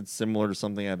tasted similar to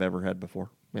something I've ever had before.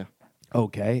 Yeah.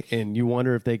 Okay. And you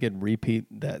wonder if they could repeat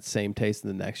that same taste in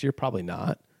the next year? Probably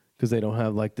not, because they don't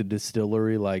have like the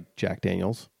distillery like Jack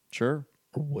Daniels. Sure.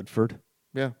 Or Woodford.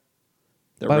 Yeah.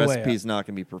 Their By the way, recipe's not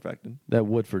going to be perfected. That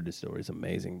Woodford distillery is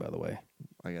amazing, by the way.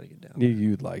 I got to get down.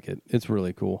 You'd like it. It's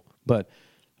really cool. But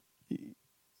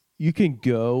you can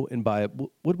go and buy it.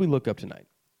 What did we look up tonight?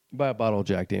 Buy a bottle of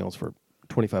Jack Daniels for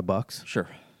 $25. Sure.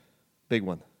 Big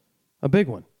one. A big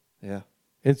one. Yeah.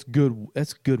 It's good.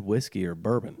 That's good whiskey or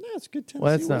bourbon. Yeah, it's good Tennessee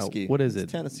Well, that's whiskey. not. What is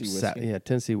It's it? Tennessee whiskey.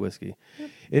 Tennessee whiskey. Yep.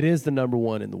 It is the number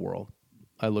one in the world.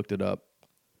 I looked it up.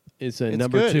 It's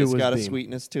number good. 2. It's got a Beam.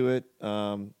 sweetness to it.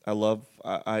 I love.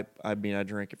 I mean, I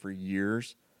drank it for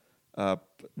years.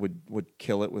 Would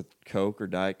kill it with Coke or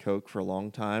Diet Coke for a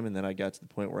long time, and then I got to the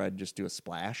point where I'd just do a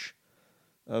splash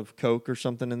of Coke or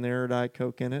something in there, or Diet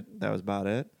Coke in it. That was about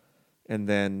it. And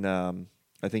then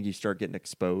I think you start getting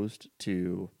exposed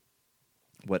to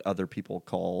what other people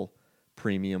call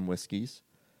premium whiskeys,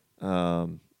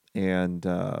 and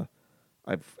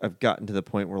I've gotten to the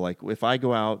point where, like, if I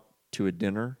go out to a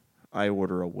dinner, I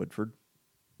order a Woodford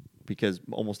because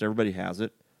almost everybody has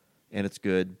it, and it's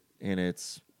good, and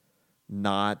it's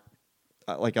not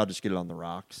like I'll just get it on the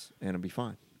rocks and it'll be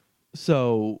fine.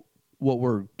 So what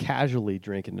we're casually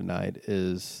drinking tonight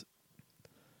is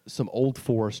some Old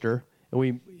Forester,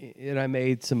 and I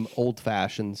made some Old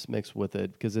Fashions mixed with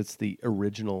it because it's the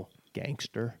original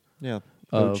gangster. Yeah,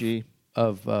 OG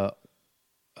of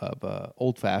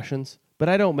Old Fashions. But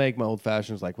I don't make my Old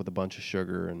Fashions like with a bunch of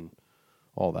sugar and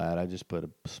all that. I just put a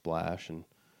splash and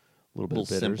a little bit of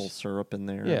bitters. Simple syrup in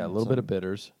there. Yeah, a little bit of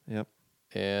bitters. Yep.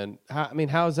 And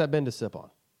how has that been to sip on?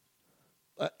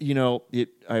 I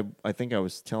think I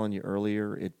was telling you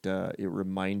earlier. It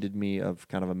reminded me of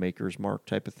kind of a Maker's Mark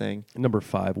type of thing. Number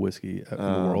 5 whiskey in the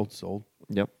world sold.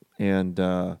 Yep. And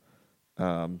to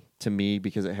me,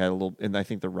 because it had a little, and I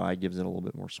think the rye gives it a little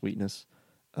bit more sweetness.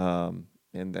 And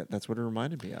that's what it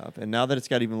reminded me of. And now that it's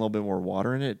got even a little bit more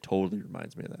water in it, it totally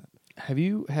reminds me of that. Have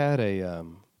you had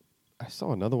I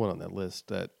saw another one on that list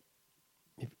that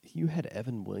if you had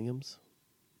Evan Williams.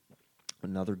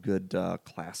 Another good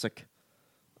classic.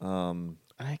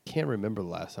 I can't remember the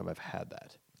last time I've had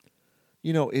that.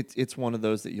 It's one of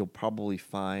those that you'll probably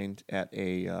find at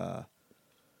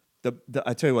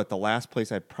I tell you what, the last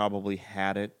place I probably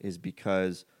had it is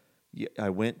because I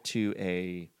went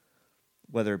to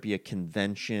whether it be a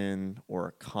convention or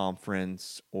a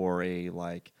conference or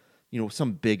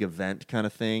some big event kind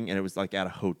of thing, and it was like at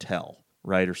a hotel,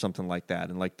 right, or something like that,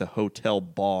 and like the hotel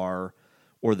bar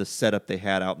or the setup they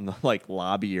had out in the like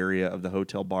lobby area of the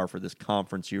hotel bar for this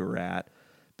conference you were at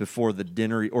before the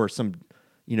dinner or some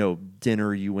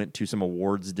dinner you went to, some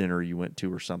awards dinner you went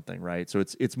to or something, right? So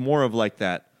it's more of like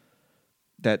that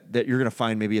you're going to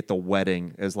find maybe at the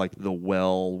wedding as like the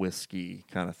well whiskey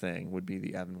kind of thing would be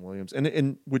the Evan Williams,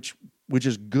 and which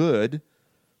is good,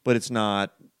 but it's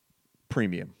not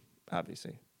premium,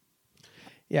 obviously.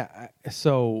 Yeah.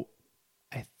 So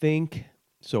I think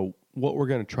what we're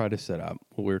going to try to set up,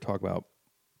 what we were talking about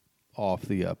off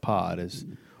the pod, is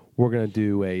we're going to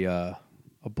do a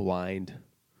blind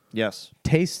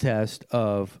taste test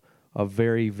of a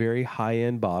very, very high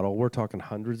end bottle. We're talking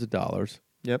hundreds of dollars.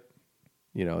 Yep.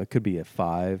 It could be a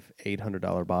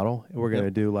 $500-$800 bottle. And we're going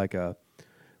to do like a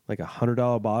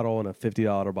 $100 bottle and a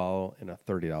 $50 bottle and a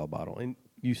 $30 bottle. And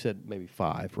you said maybe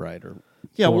 5, right? Or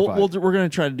yeah, we're going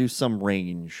to try to do some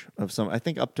range of some. I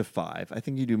think up to 5. I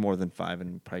think you do more than 5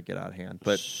 and probably get out of hand.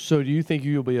 But so do you think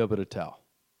you'll be able to tell?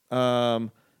 I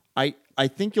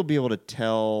think you'll be able to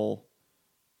tell.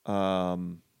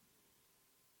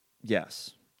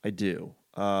 Yes, I do.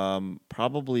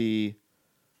 Probably.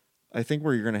 I think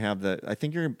where you're going to have I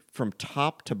think you're from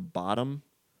top to bottom.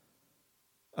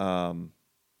 Like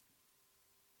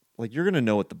you're going to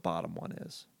know what the bottom one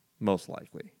is, most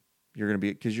likely. You're going to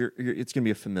be, because it's going to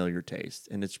be a familiar taste,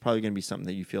 and it's probably going to be something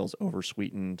that you feel is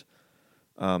oversweetened.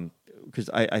 Because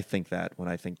I think that when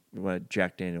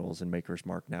Jack Daniels and Maker's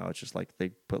Mark now, it's just like they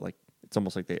put it's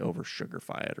almost like they over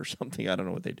sugarify it or something. I don't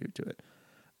know what they do to it.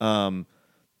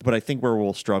 But I think where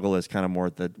we'll struggle is kind of more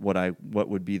what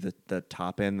would be the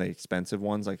top end, the expensive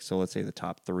ones. Like, so let's say the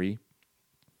top 3.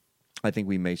 I think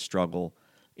we may struggle.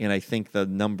 And I think the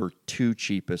number 2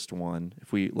 cheapest one,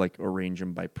 if we like arrange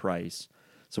them by price.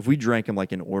 So if we drank them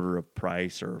like in order of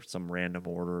price or some random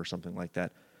order or something like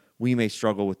that, we may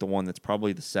struggle with the one that's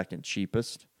probably the second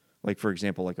cheapest. Like, for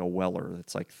example, like a Weller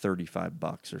that's like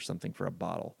 $35 or something for a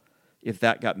bottle. If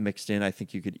that got mixed in, I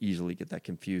think you could easily get that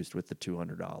confused with the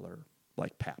 $200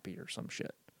 like Pappy or some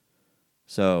shit.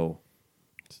 So,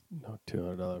 no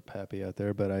 $200 Pappy out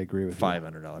there, but I agree with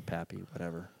 $500 Pappy,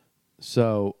 whatever.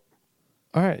 So,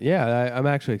 all right, yeah, I'm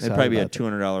actually excited. It'd probably be a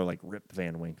 $200 like Rip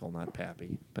Van Winkle, not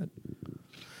Pappy. But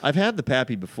I've had the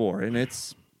Pappy before, and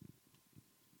it's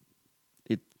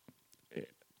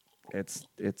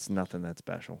nothing that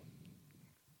special.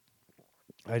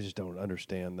 I just don't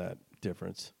understand that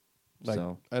difference. Like,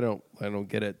 so I don't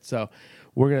get it. So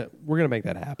we're gonna make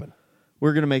that happen.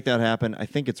 We're gonna make that happen. I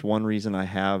think it's one reason I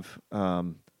have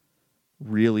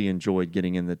really enjoyed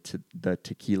getting in the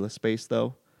tequila space,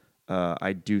 though.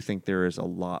 I do think there is a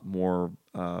lot more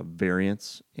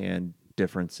variance and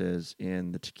differences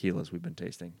in the tequilas we've been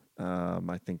tasting.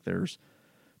 I think there's,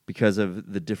 because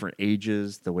of the different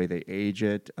ages, the way they age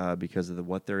it, because of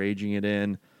what they're aging it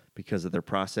in, because of their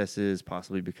processes,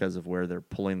 possibly because of where they're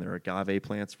pulling their agave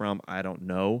plants from. I don't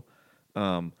know.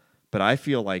 But I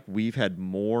feel like we've had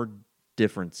more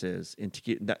differences in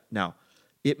tequila. Now,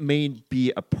 it may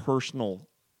be a personal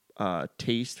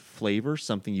taste, flavor,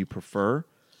 something you prefer.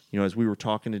 As we were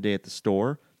talking today at the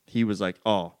store, he was like,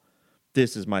 "Oh,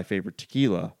 this is my favorite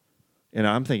tequila." And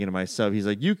I'm thinking to myself, he's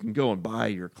like, "You can go and buy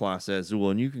your Clase Azul,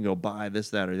 and you can go buy this,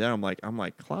 that, or that." I'm like,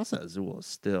 Clase Azul is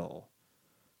still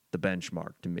the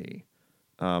benchmark to me.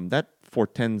 That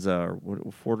Fortenza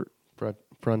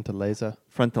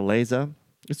Frontaleza,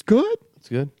 it's good. It's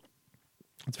good.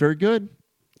 It's very good.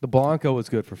 The Blanco was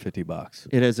good for $50.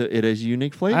 It has a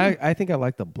unique flavor. I think I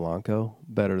like the Blanco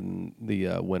better than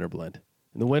the Winter Blend.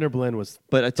 And the Winter Blend was,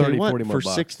 but I tell you what, for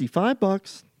 $40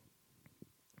 $65,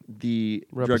 the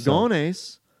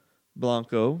Dragones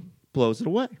Blanco blows it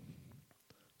away.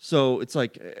 So it's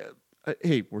like,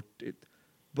 hey,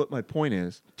 but my point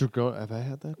is, have I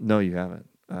had that? No, you haven't.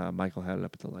 Michael had it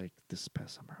up at the lake this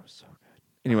past summer. It was so good.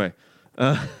 Anyway,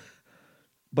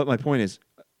 but my point is,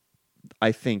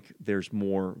 I think there's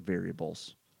more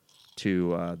variables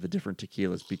to the different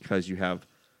tequilas because you have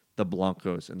the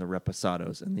Blancos and the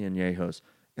Reposados and the Añejos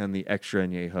and the extra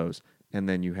Añejos, and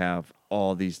then you have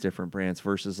all these different brands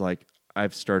versus like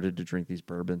I've started to drink these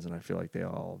bourbons and I feel like they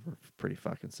all are pretty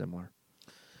fucking similar.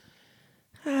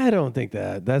 I don't think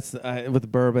that. That's with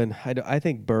bourbon. I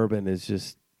think bourbon is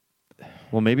just.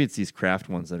 Well, maybe it's these craft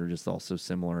ones that are just all so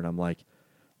similar, and I'm like,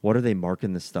 what are they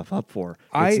marking this stuff up for?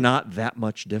 It's not that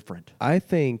much different. I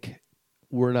think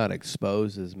we're not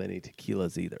exposed as many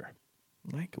tequilas either.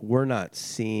 Like, we're not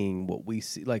seeing what we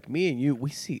see. Like, me and you,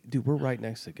 we see, dude, we're right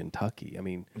next to Kentucky. I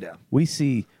mean, Yeah.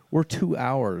 we're 2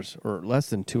 hours or less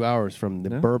than 2 hours from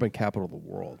the bourbon capital of the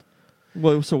world.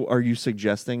 Well, so are you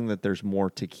suggesting that there's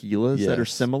more tequilas that are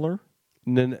Yes. similar?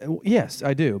 Yes,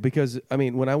 I do. Because, I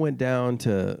mean, when I went down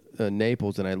to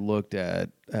Naples and I looked at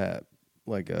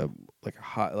like a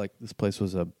high, like this place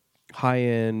was a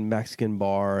high-end Mexican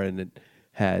bar and it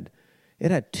had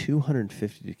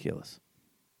 250 tequilas.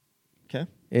 Okay.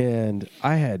 And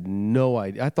I had no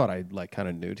idea. I thought I like kind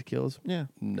of knew tequilas. Yeah.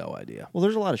 No idea. Well,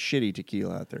 there's a lot of shitty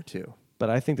tequila out there too But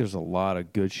I think there's a lot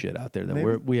of good shit out there that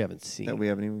Maybe. we haven't seen. that we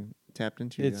haven't even tapped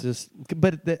into. It's yet. just,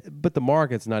 but the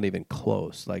market's not even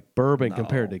close. Like bourbon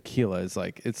compared to No. tequila is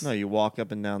like it's No, you walk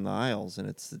up and down the aisles, and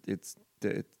it's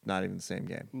not even the same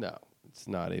game. no, it's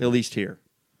not even. At least here.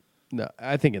 No,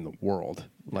 I think in the world,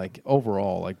 like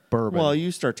overall, like bourbon. Well,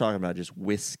 you start talking about just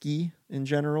whiskey in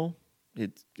general.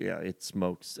 It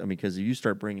smokes. I mean, because you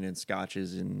start bringing in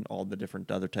scotches and all the different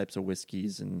other types of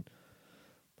whiskeys and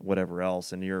whatever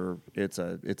else, and it's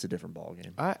a different ball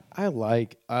game. I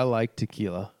like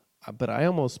tequila, but I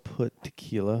almost put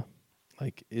tequila,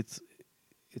 like it's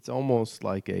almost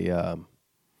like a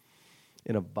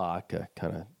in a vodka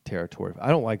kind of territory. I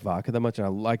don't like vodka that much, and I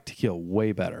like tequila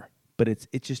way better. But it's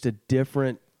just a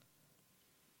different,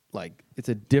 like it's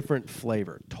a different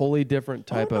flavor, totally different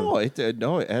type of.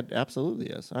 It absolutely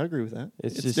is. I agree with that.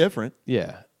 It's just different.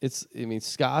 Yeah, I mean,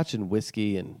 Scotch and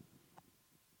whiskey and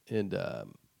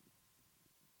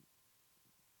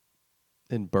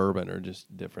bourbon are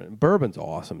just different. Bourbon's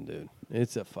awesome, dude.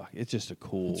 It's just a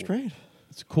cool. It's great.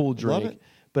 It's a cool drink. Love it.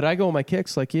 But I go on my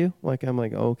kicks like you. Like I'm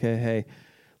like, okay, hey,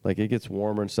 like it gets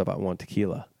warmer and stuff. I want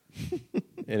tequila,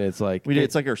 and it's like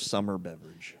It's like our summer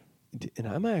beverage. And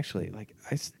I'm actually like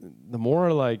the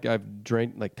more like I've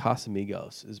drank, like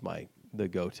Casamigos is the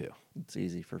go-to. It's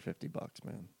easy for $50,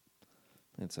 man.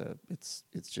 It's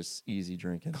just easy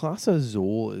drinking. Clase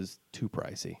Azul is too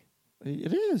pricey.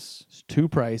 It is. It's too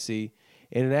pricey,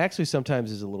 and it actually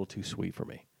sometimes is a little too sweet for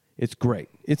me. It's great.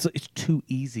 It's too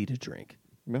easy to drink.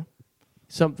 Yeah.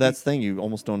 That's the thing. You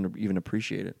almost don't even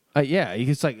appreciate it. yeah.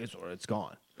 It's like it's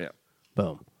gone. Yeah.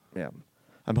 Boom. Yeah.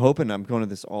 I'm hoping I'm going to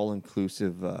this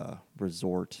all-inclusive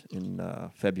resort in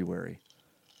February.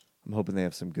 I'm hoping they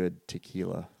have some good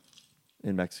tequila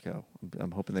in Mexico.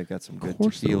 I'm hoping they've got some good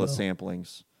tequila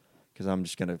samplings because I'm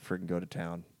just going to freaking go to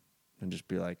town and just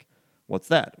be like, what's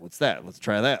that? What's that? Let's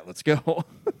try that. Let's go.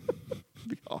 It'd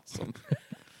be awesome.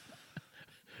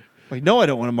 Like, no, I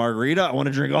don't want a margarita. I want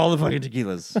to drink all the fucking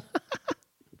tequilas.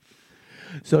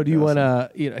 So do you want to,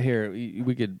 here,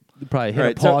 we could probably hit All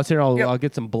right, a pause so- here. I'll yep.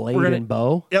 get some blade We're gonna- and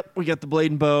bow. Yep, we got the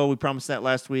blade and bow. We promised that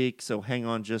last week, so hang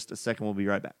on just a second. We'll be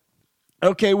right back.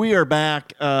 Okay, we are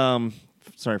back.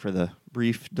 Sorry for the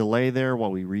brief delay there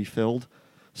while we refilled.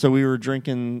 So we were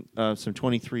drinking some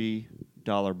 $23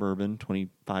 bourbon,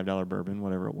 $25 bourbon,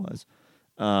 whatever it was.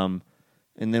 And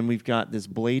then we've got this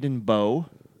blade and bow.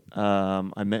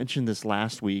 I mentioned this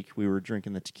last week. We were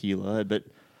drinking the tequila, but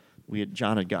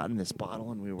John had gotten this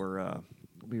bottle, and we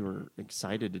were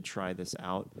excited to try this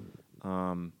out.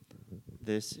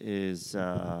 This is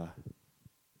the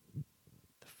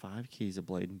 5 keys of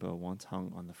Blade and Bow once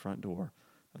hung on the front door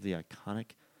of the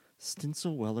iconic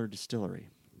Stinselweller Distillery.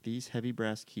 These heavy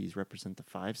brass keys represent the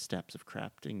 5 steps of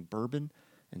crafting bourbon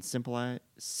and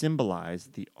symbolize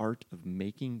the art of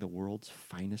making the world's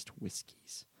finest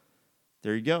whiskeys.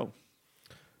 There you go.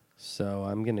 So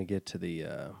I'm going to get to the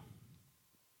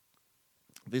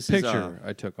This picture is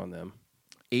I took on them.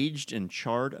 aged in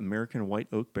charred American white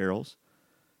oak barrels.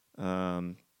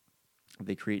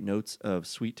 They create notes of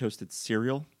sweet toasted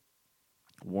cereal,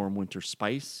 warm winter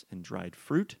spice, and dried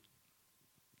fruit.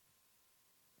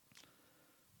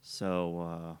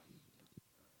 So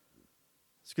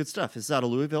it's good stuff. This is out of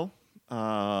Louisville.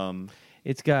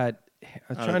 It's got.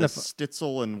 I'm Out trying of to. the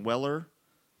Stitzel and Weller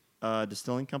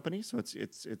Distilling Company. So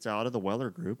it's out of the Weller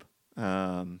Group.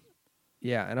 Yeah,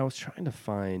 and I was trying to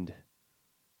find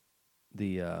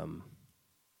the. I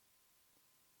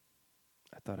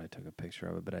thought I took a picture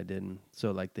of it, but I didn't.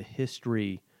 So, like the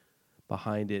history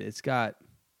behind it, it's got.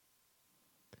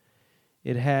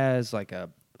 It has like a.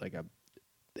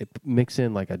 They mix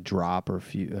in like a drop or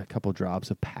a couple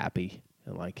drops of Pappy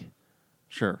and like.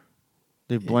 Sure.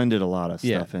 They've blended a lot of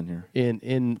stuff in here.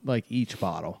 In like each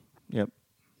bottle. Yep.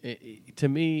 To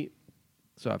me,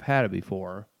 so I've had it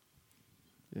before,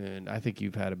 and I think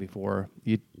you've had it before.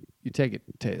 You take it.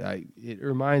 It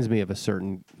reminds me of a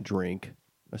certain drink,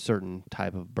 a certain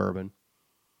type of bourbon.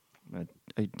 I'm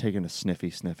taking a sniff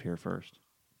here first.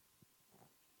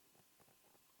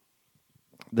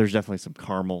 There's definitely some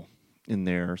caramel in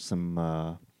there,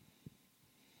 some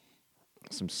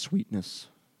some sweetness.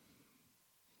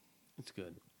 It's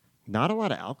good. Not a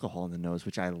lot of alcohol in the nose,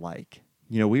 which I like.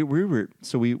 You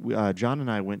know, John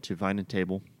and I went to Vine and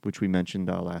Table, which we mentioned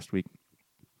last week.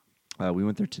 We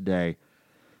went there today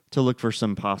to look for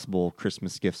some possible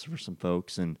Christmas gifts for some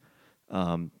folks, and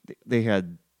they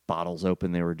had bottles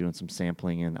open. They were doing some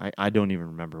sampling, and I don't even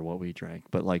remember what we drank,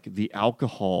 but like the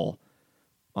alcohol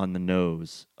on the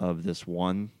nose of this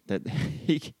one that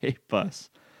he gave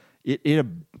us,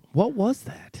 what was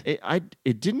that?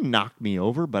 it didn't knock me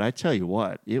over, but I tell you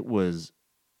what, it was.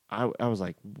 I was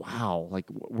like, wow, like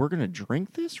we're gonna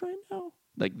drink this right now.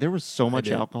 Like there was so much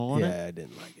alcohol in it. Yeah, I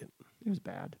didn't like it. It was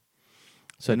bad.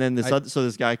 So and then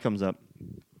this guy comes up.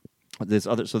 This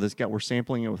guy, we're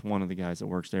sampling it with one of the guys that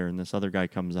works there, and this other guy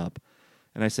comes up,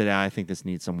 and I said, I think this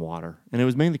needs some water, and it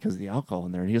was mainly because of the alcohol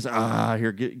in there. And he goes,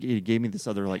 here, he gave me this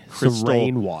other like crystal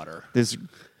rainwater, this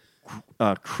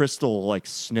crystal like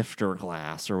snifter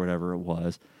glass or whatever it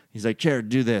was. He's like, Jared,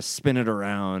 do this, spin it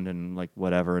around, and like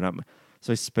whatever,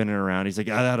 so I spin it around. He's like,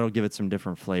 that'll give it some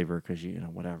different flavor because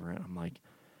whatever. And I'm like,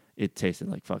 it tasted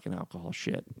like fucking alcohol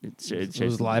shit. It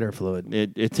was lighter fluid.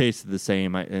 It tasted the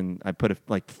same. I put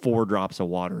like 4 drops of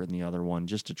water in the other one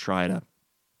just to try to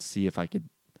see if I could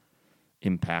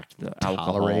impact the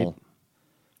alcohol.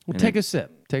 Well, take a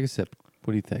sip. Take a sip.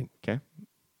 What do you think? Okay.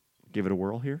 Give it a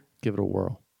whirl here. Give it a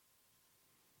whirl.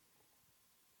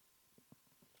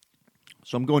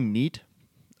 So I'm going neat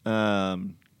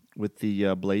with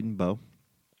the Blade and Bow.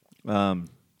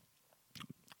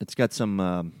 It's got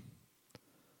some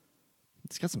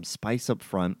spice up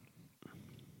front.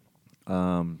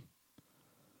 Where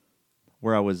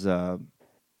I was I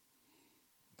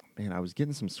was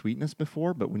getting some sweetness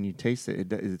before, but when you taste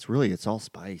it, it's all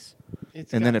spice.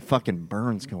 Then it fucking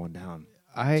burns going down.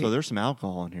 So there's some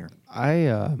alcohol in here.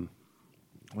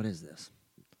 What is this?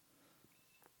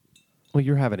 Well,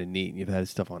 you're having it neat, and you've had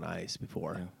stuff on ice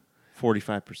before. Yeah.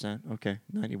 45%. Okay.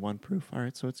 91 proof. All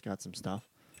right, so it's got some stuff.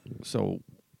 So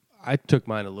I took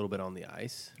mine a little bit on the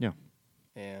ice. Yeah.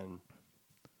 And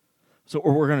so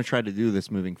we're going to try to do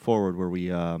this moving forward where we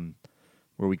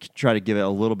try to give it a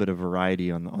little bit of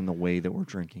variety on the way that we're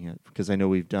drinking it, because I know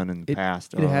we've done in the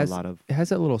past a lot of... It has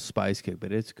that little spice kick,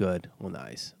 but it's good on the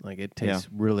ice. Like it tastes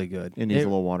really good. It needs a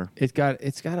little water. It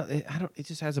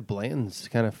just has a Blanton's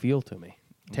kind of feel to me.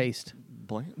 Taste.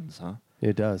 Blanton's, huh?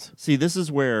 It does. See, this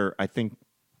is where I think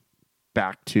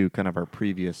back to kind of our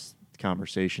previous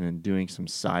conversation and doing some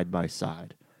side by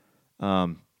side.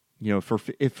 For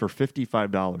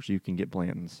 $55 you can get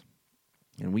Blanton's,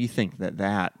 and we think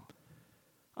that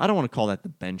I don't want to call that the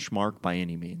benchmark by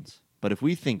any means, but if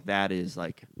we think that is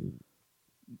like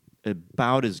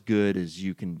about as good as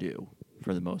you can do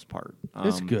for the most part,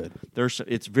 it's good.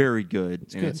 It's very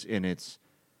good, it's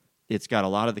it's got a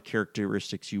lot of the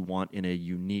characteristics you want in a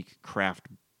unique craft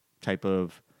type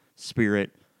of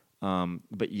spirit,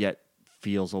 but yet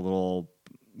feels a little,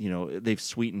 they've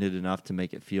sweetened it enough to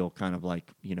make it feel kind of like,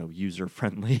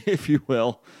 user-friendly, if you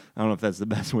will. I don't know if that's the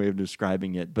best way of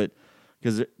describing it, but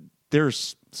because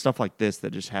there's stuff like this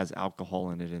that just has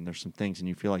alcohol in it, and there's some things, and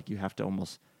you feel like you have to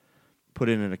almost put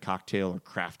it in a cocktail or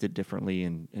craft it differently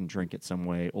and drink it some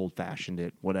way, old-fashioned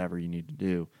it, whatever you need to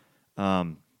do.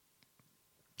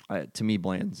 To me,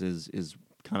 Blanton's is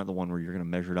kind of the one where you're going to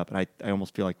measure it up, and I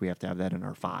almost feel like we have to have that in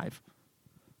our 5.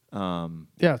 Yeah,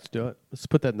 let's do it. Let's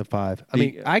put that in the 5.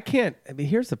 I can't.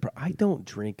 Here's the I don't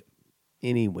drink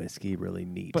any whiskey really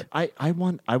neat. But I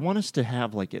want us to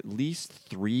have like at least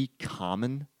 3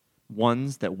 common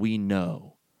ones that we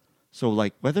know. So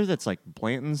like whether that's like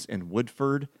Blanton's and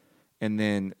Woodford, and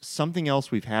then something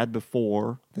else we've had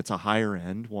before that's a higher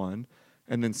end one,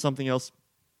 and then something else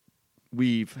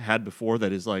we've had before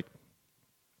that is like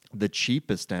the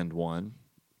cheapest end one,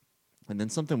 and then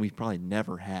something we've probably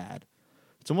never had.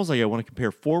 It's almost like I want to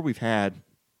compare 4 we've had,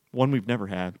 1 we've never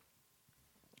had,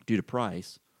 due to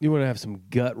price. You want to have some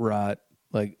gut rot,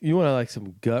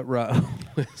 some gut rot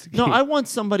whiskey. No, I want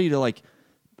somebody to like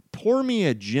pour me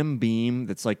a Jim Beam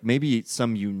that's like maybe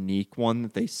some unique one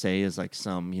that they say is like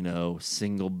some,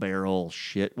 single barrel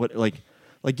shit.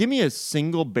 Like, give me a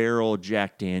single barrel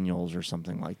Jack Daniels or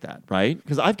something like that, right?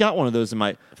 Because I've got one of those in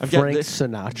my... Frank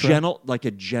Sinatra? Like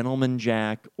a Gentleman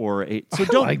Jack or a... So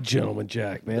I like Gentleman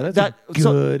Jack, man. That's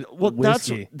good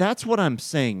whiskey. That's what I'm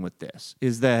saying with this,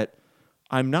 is that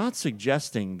I'm not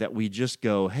suggesting that we just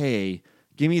go, hey,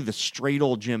 give me the straight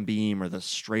old Jim Beam or the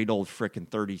straight old frickin'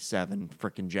 37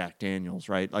 frickin' Jack Daniels,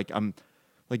 right? Like,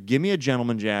 give me a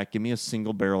Gentleman Jack, give me a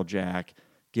single barrel Jack,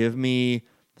 give me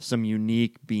some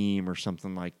unique Beam or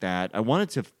something like that. I wanted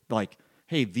to like,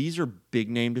 hey, these are big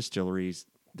name distilleries.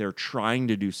 They're trying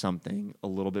to do something a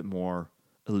little bit more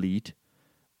elite,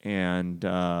 and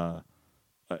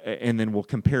then we'll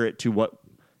compare it to what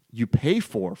you pay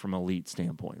for from elite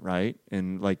standpoint, right?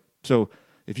 And like, so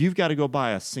if you've got to go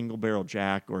buy a single barrel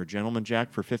Jack or a gentleman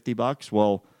Jack for $50,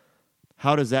 well,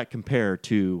 how does that compare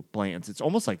to Blanton's? It's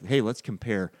almost like, hey, let's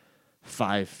compare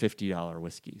 5 $50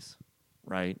 whiskeys,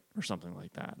 right? Or something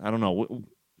like that. I don't know.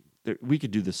 We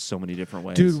could do this so many different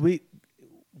ways. Dude,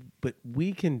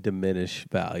 we can diminish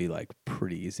value like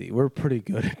pretty easy. We're pretty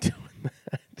good at doing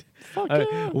that. Fuck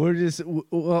yeah.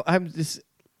 I'm just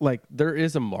like, there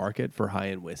is a market for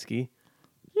high-end whiskey.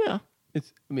 Yeah.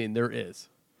 There is.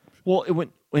 Well,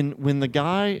 when the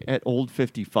guy at Old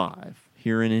 55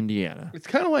 here in Indiana It's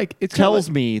kind of like tells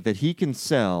me that he can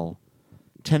sell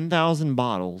 10,000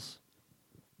 bottles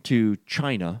to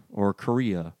China or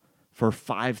Korea for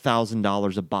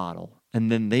 $5,000 a bottle,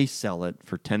 and then they sell it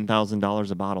for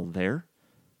 $10,000 a bottle there,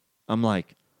 I'm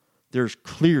like, there's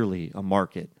clearly a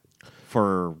market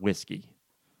for whiskey.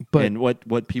 And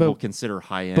what people consider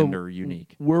high-end or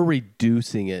unique. We're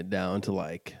reducing it down to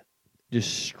like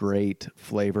just straight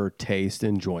flavor, taste,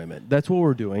 enjoyment. That's what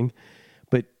we're doing.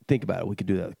 But think about it. We could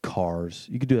do that with cars.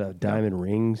 You could do that with diamond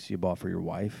rings you bought for your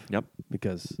wife. Yep.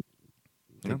 Because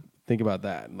think about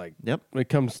that. Like, yep. When it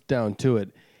comes down to it,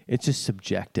 it's just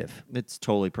subjective. It's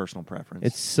totally personal preference.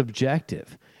 It's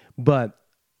subjective. But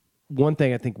one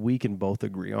thing I think we can both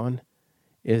agree on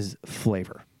is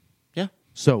flavor. Yeah.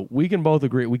 So we can both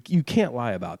agree. You can't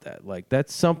lie about that. Like,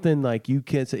 that's something like you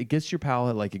can't say. It gets your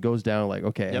palate, like it goes down like,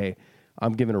 okay, hey,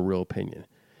 I'm giving a real opinion.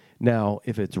 Now,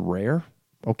 if it's rare,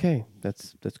 okay,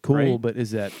 that's cool. Right. But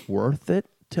is that worth it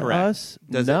to us?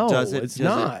 It's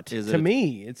not. To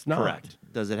me, it's not. Correct.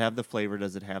 Does it have the flavor?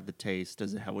 Does it have the taste?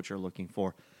 Does it have what you're looking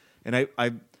for? And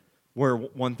where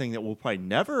one thing that we'll probably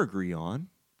never agree on,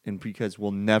 and because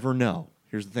we'll never know.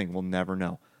 Here's the thing: we'll never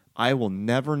know. I will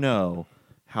never know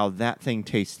how that thing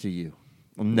tastes to you.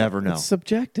 We'll never know. It's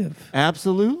subjective.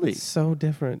 Absolutely. It's so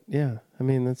different. Yeah. I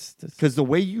mean, that's because the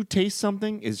way you taste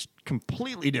something is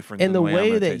completely different. And than the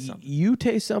way that you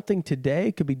taste something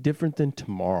today could be different than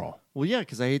tomorrow. Well, yeah,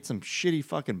 because I ate some shitty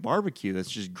fucking barbecue that's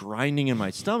just grinding in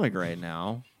my stomach right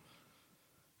now.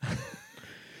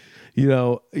 You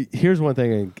know, here's one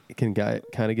thing I can kind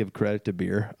of give credit to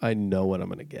beer. I know what I'm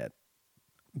going to get.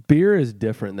 Beer is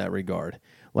different in that regard.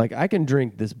 Like, I can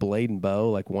drink this Blade and Bow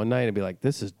like one night and be like,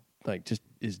 this is like just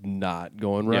is not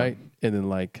going right. Yeah. And then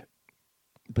like,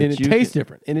 and it tastes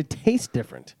different. And it tastes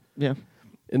different. Yeah.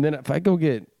 And then if I go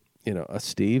get, a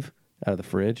Steve out of the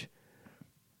fridge,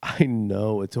 I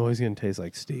know it's always going to taste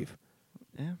like Steve.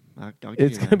 Yeah.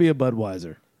 It's going to be a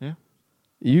Budweiser. Yeah.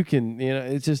 You can,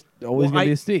 it's just always going to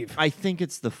be a Steve. I think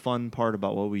it's the fun part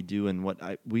about what we do, and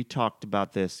we talked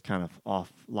about this kind of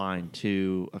offline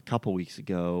too a couple weeks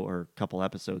ago or a couple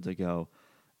episodes ago,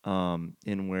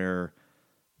 in where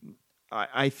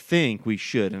I think we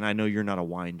should, and I know you're not a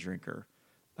wine drinker,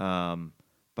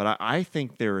 but I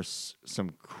think there's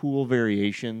some cool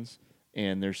variations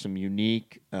and there's some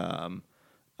unique,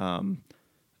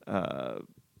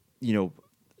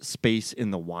 space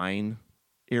in the wine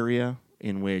area.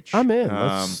 In which I'm in.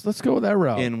 Let's go with that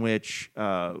route. In which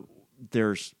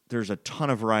there's a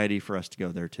ton of variety for us to go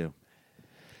there too.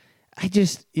 I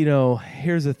just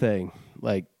here's the thing.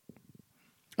 Like,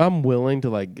 I'm willing to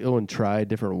like go and try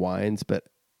different wines, but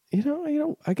I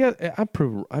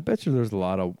bet you there's a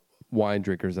lot of wine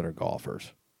drinkers that are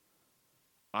golfers.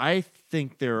 I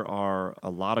think there are a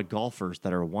lot of golfers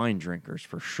that are wine drinkers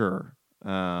for sure.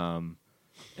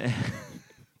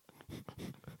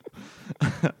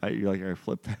 I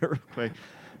flipped that real quick,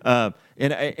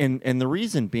 and the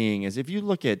reason being is if you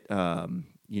look at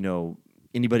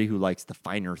anybody who likes the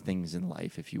finer things in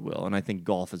life, if you will, and I think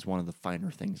golf is one of the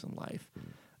finer things in life.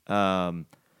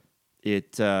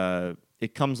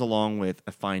 It comes along with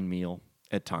a fine meal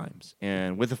at times,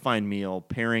 and with a fine meal,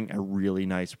 pairing a really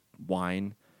nice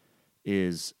wine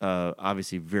is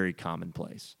obviously very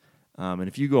commonplace. And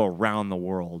if you go around the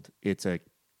world, it's a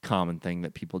common thing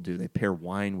that people do. They pair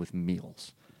wine with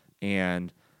meals.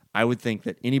 And I would think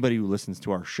that anybody who listens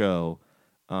to our show,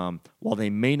 while they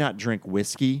may not drink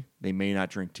whiskey, they may not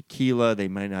drink tequila, they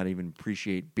may not even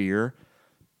appreciate beer,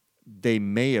 they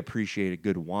may appreciate a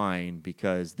good wine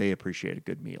because they appreciate a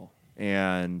good meal.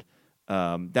 And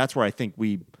that's where I think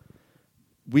we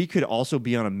could also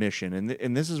be on a mission.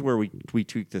 And this is where we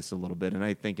tweak this a little bit, and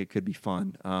I think it could be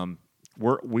fun.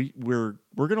 We're going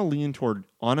to lean toward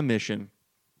on a mission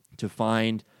to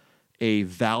find a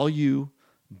value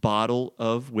bottle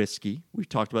of whiskey. We've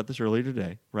talked about this earlier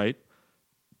today, right?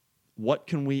 What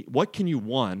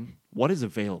is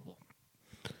available,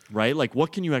 right? Like,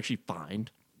 what can you actually find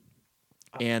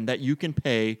and that you can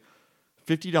pay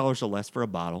 $50 or less for a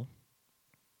bottle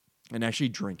and actually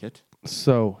drink it.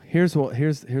 So here's what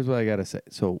I gotta say.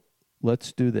 So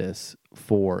let's do this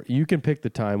you can pick the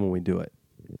time when we do it.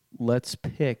 Let's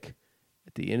pick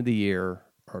at the end of the year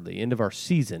or the end of our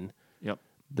season. Yep.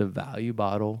 The value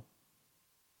bottle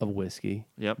of whiskey,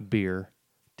 Yep. beer,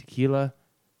 tequila,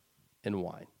 and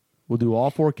wine. We'll do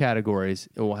all 4 categories,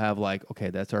 and we'll have okay,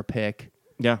 that's our pick.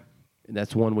 Yeah. And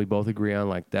that's one we both agree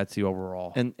on. That's the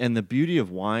overall. And the beauty of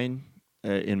wine,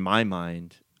 in my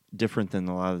mind, different than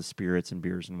a lot of the spirits and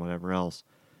beers and whatever else,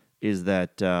 is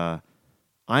that I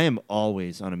am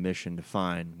always on a mission to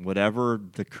find whatever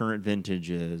the current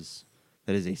vintage is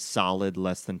that is a solid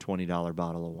less than $20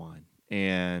 bottle of wine.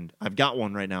 And I've got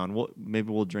one right now, and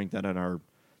maybe we'll drink that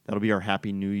that'll be our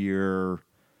Happy New Year.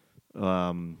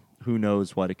 Who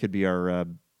knows what? It could be our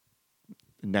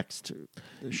next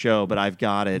show, but I've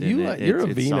got it. You're a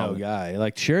vino solid.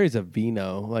 guy. Sherry's a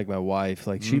vino, like my wife.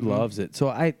 She loves it. So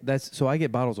I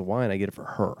get bottles of wine. I get it for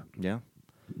her. Yeah,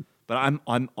 but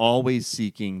I'm always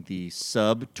seeking the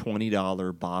sub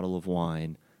 $20 bottle of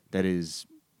wine that is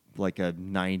like a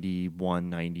 91,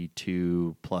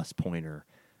 92 plus pointer.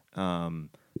 On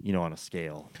a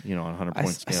scale, on a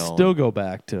 100-point scale. I still go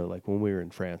back to when we were in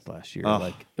France last year,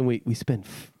 and we spent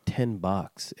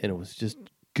 $10, and it was just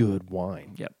good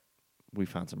wine. Yep, we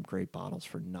found some great bottles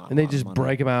for not. And they just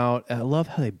break them out. I love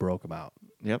how they broke them out.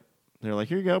 Yep, they're like,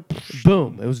 here you go.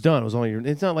 Boom, it was done. It was on your.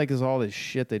 It's not like it's all this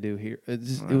shit they do here. It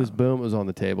was boom. It was on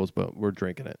the tables. Boom, we're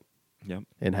drinking it. Yep,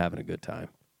 and having a good time.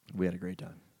 We had a great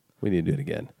time. We need to do it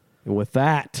again. And with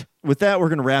that, we're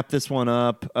going to wrap this one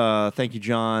up. Thank you,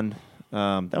 John.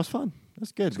 That was fun.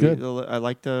 That's good. Good. I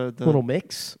like the little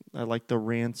mix. I like the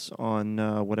rants on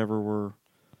whatever we're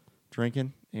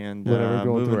drinking and whatever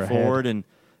going moving forward. Head.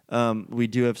 And we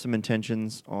do have some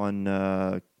intentions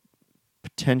on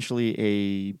potentially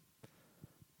a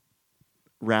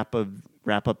wrap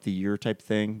up the year type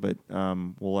thing, but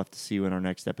we'll have to see when our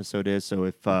next episode is. So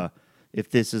if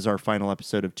this is our final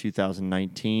episode of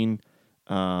 2019.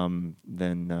 Then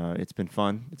it's been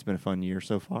fun. It's been a fun year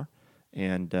so far,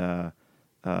 and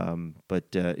but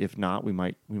if not, we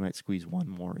might squeeze one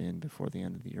more in before the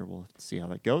end of the year. We'll have to see how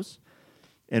that goes.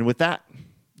 And with that,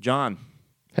 John,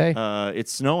 hey,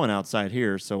 it's snowing outside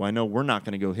here, so I know we're not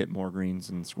going to go hit more greens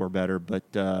and score better. But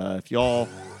if y'all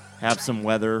have some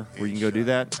weather where you can go do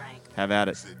that, have at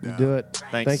it. Do it.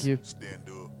 Thanks. Thank you. Stand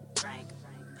up,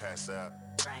 pass out,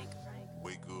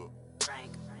 wake up,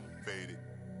 fade it,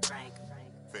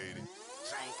 fade it.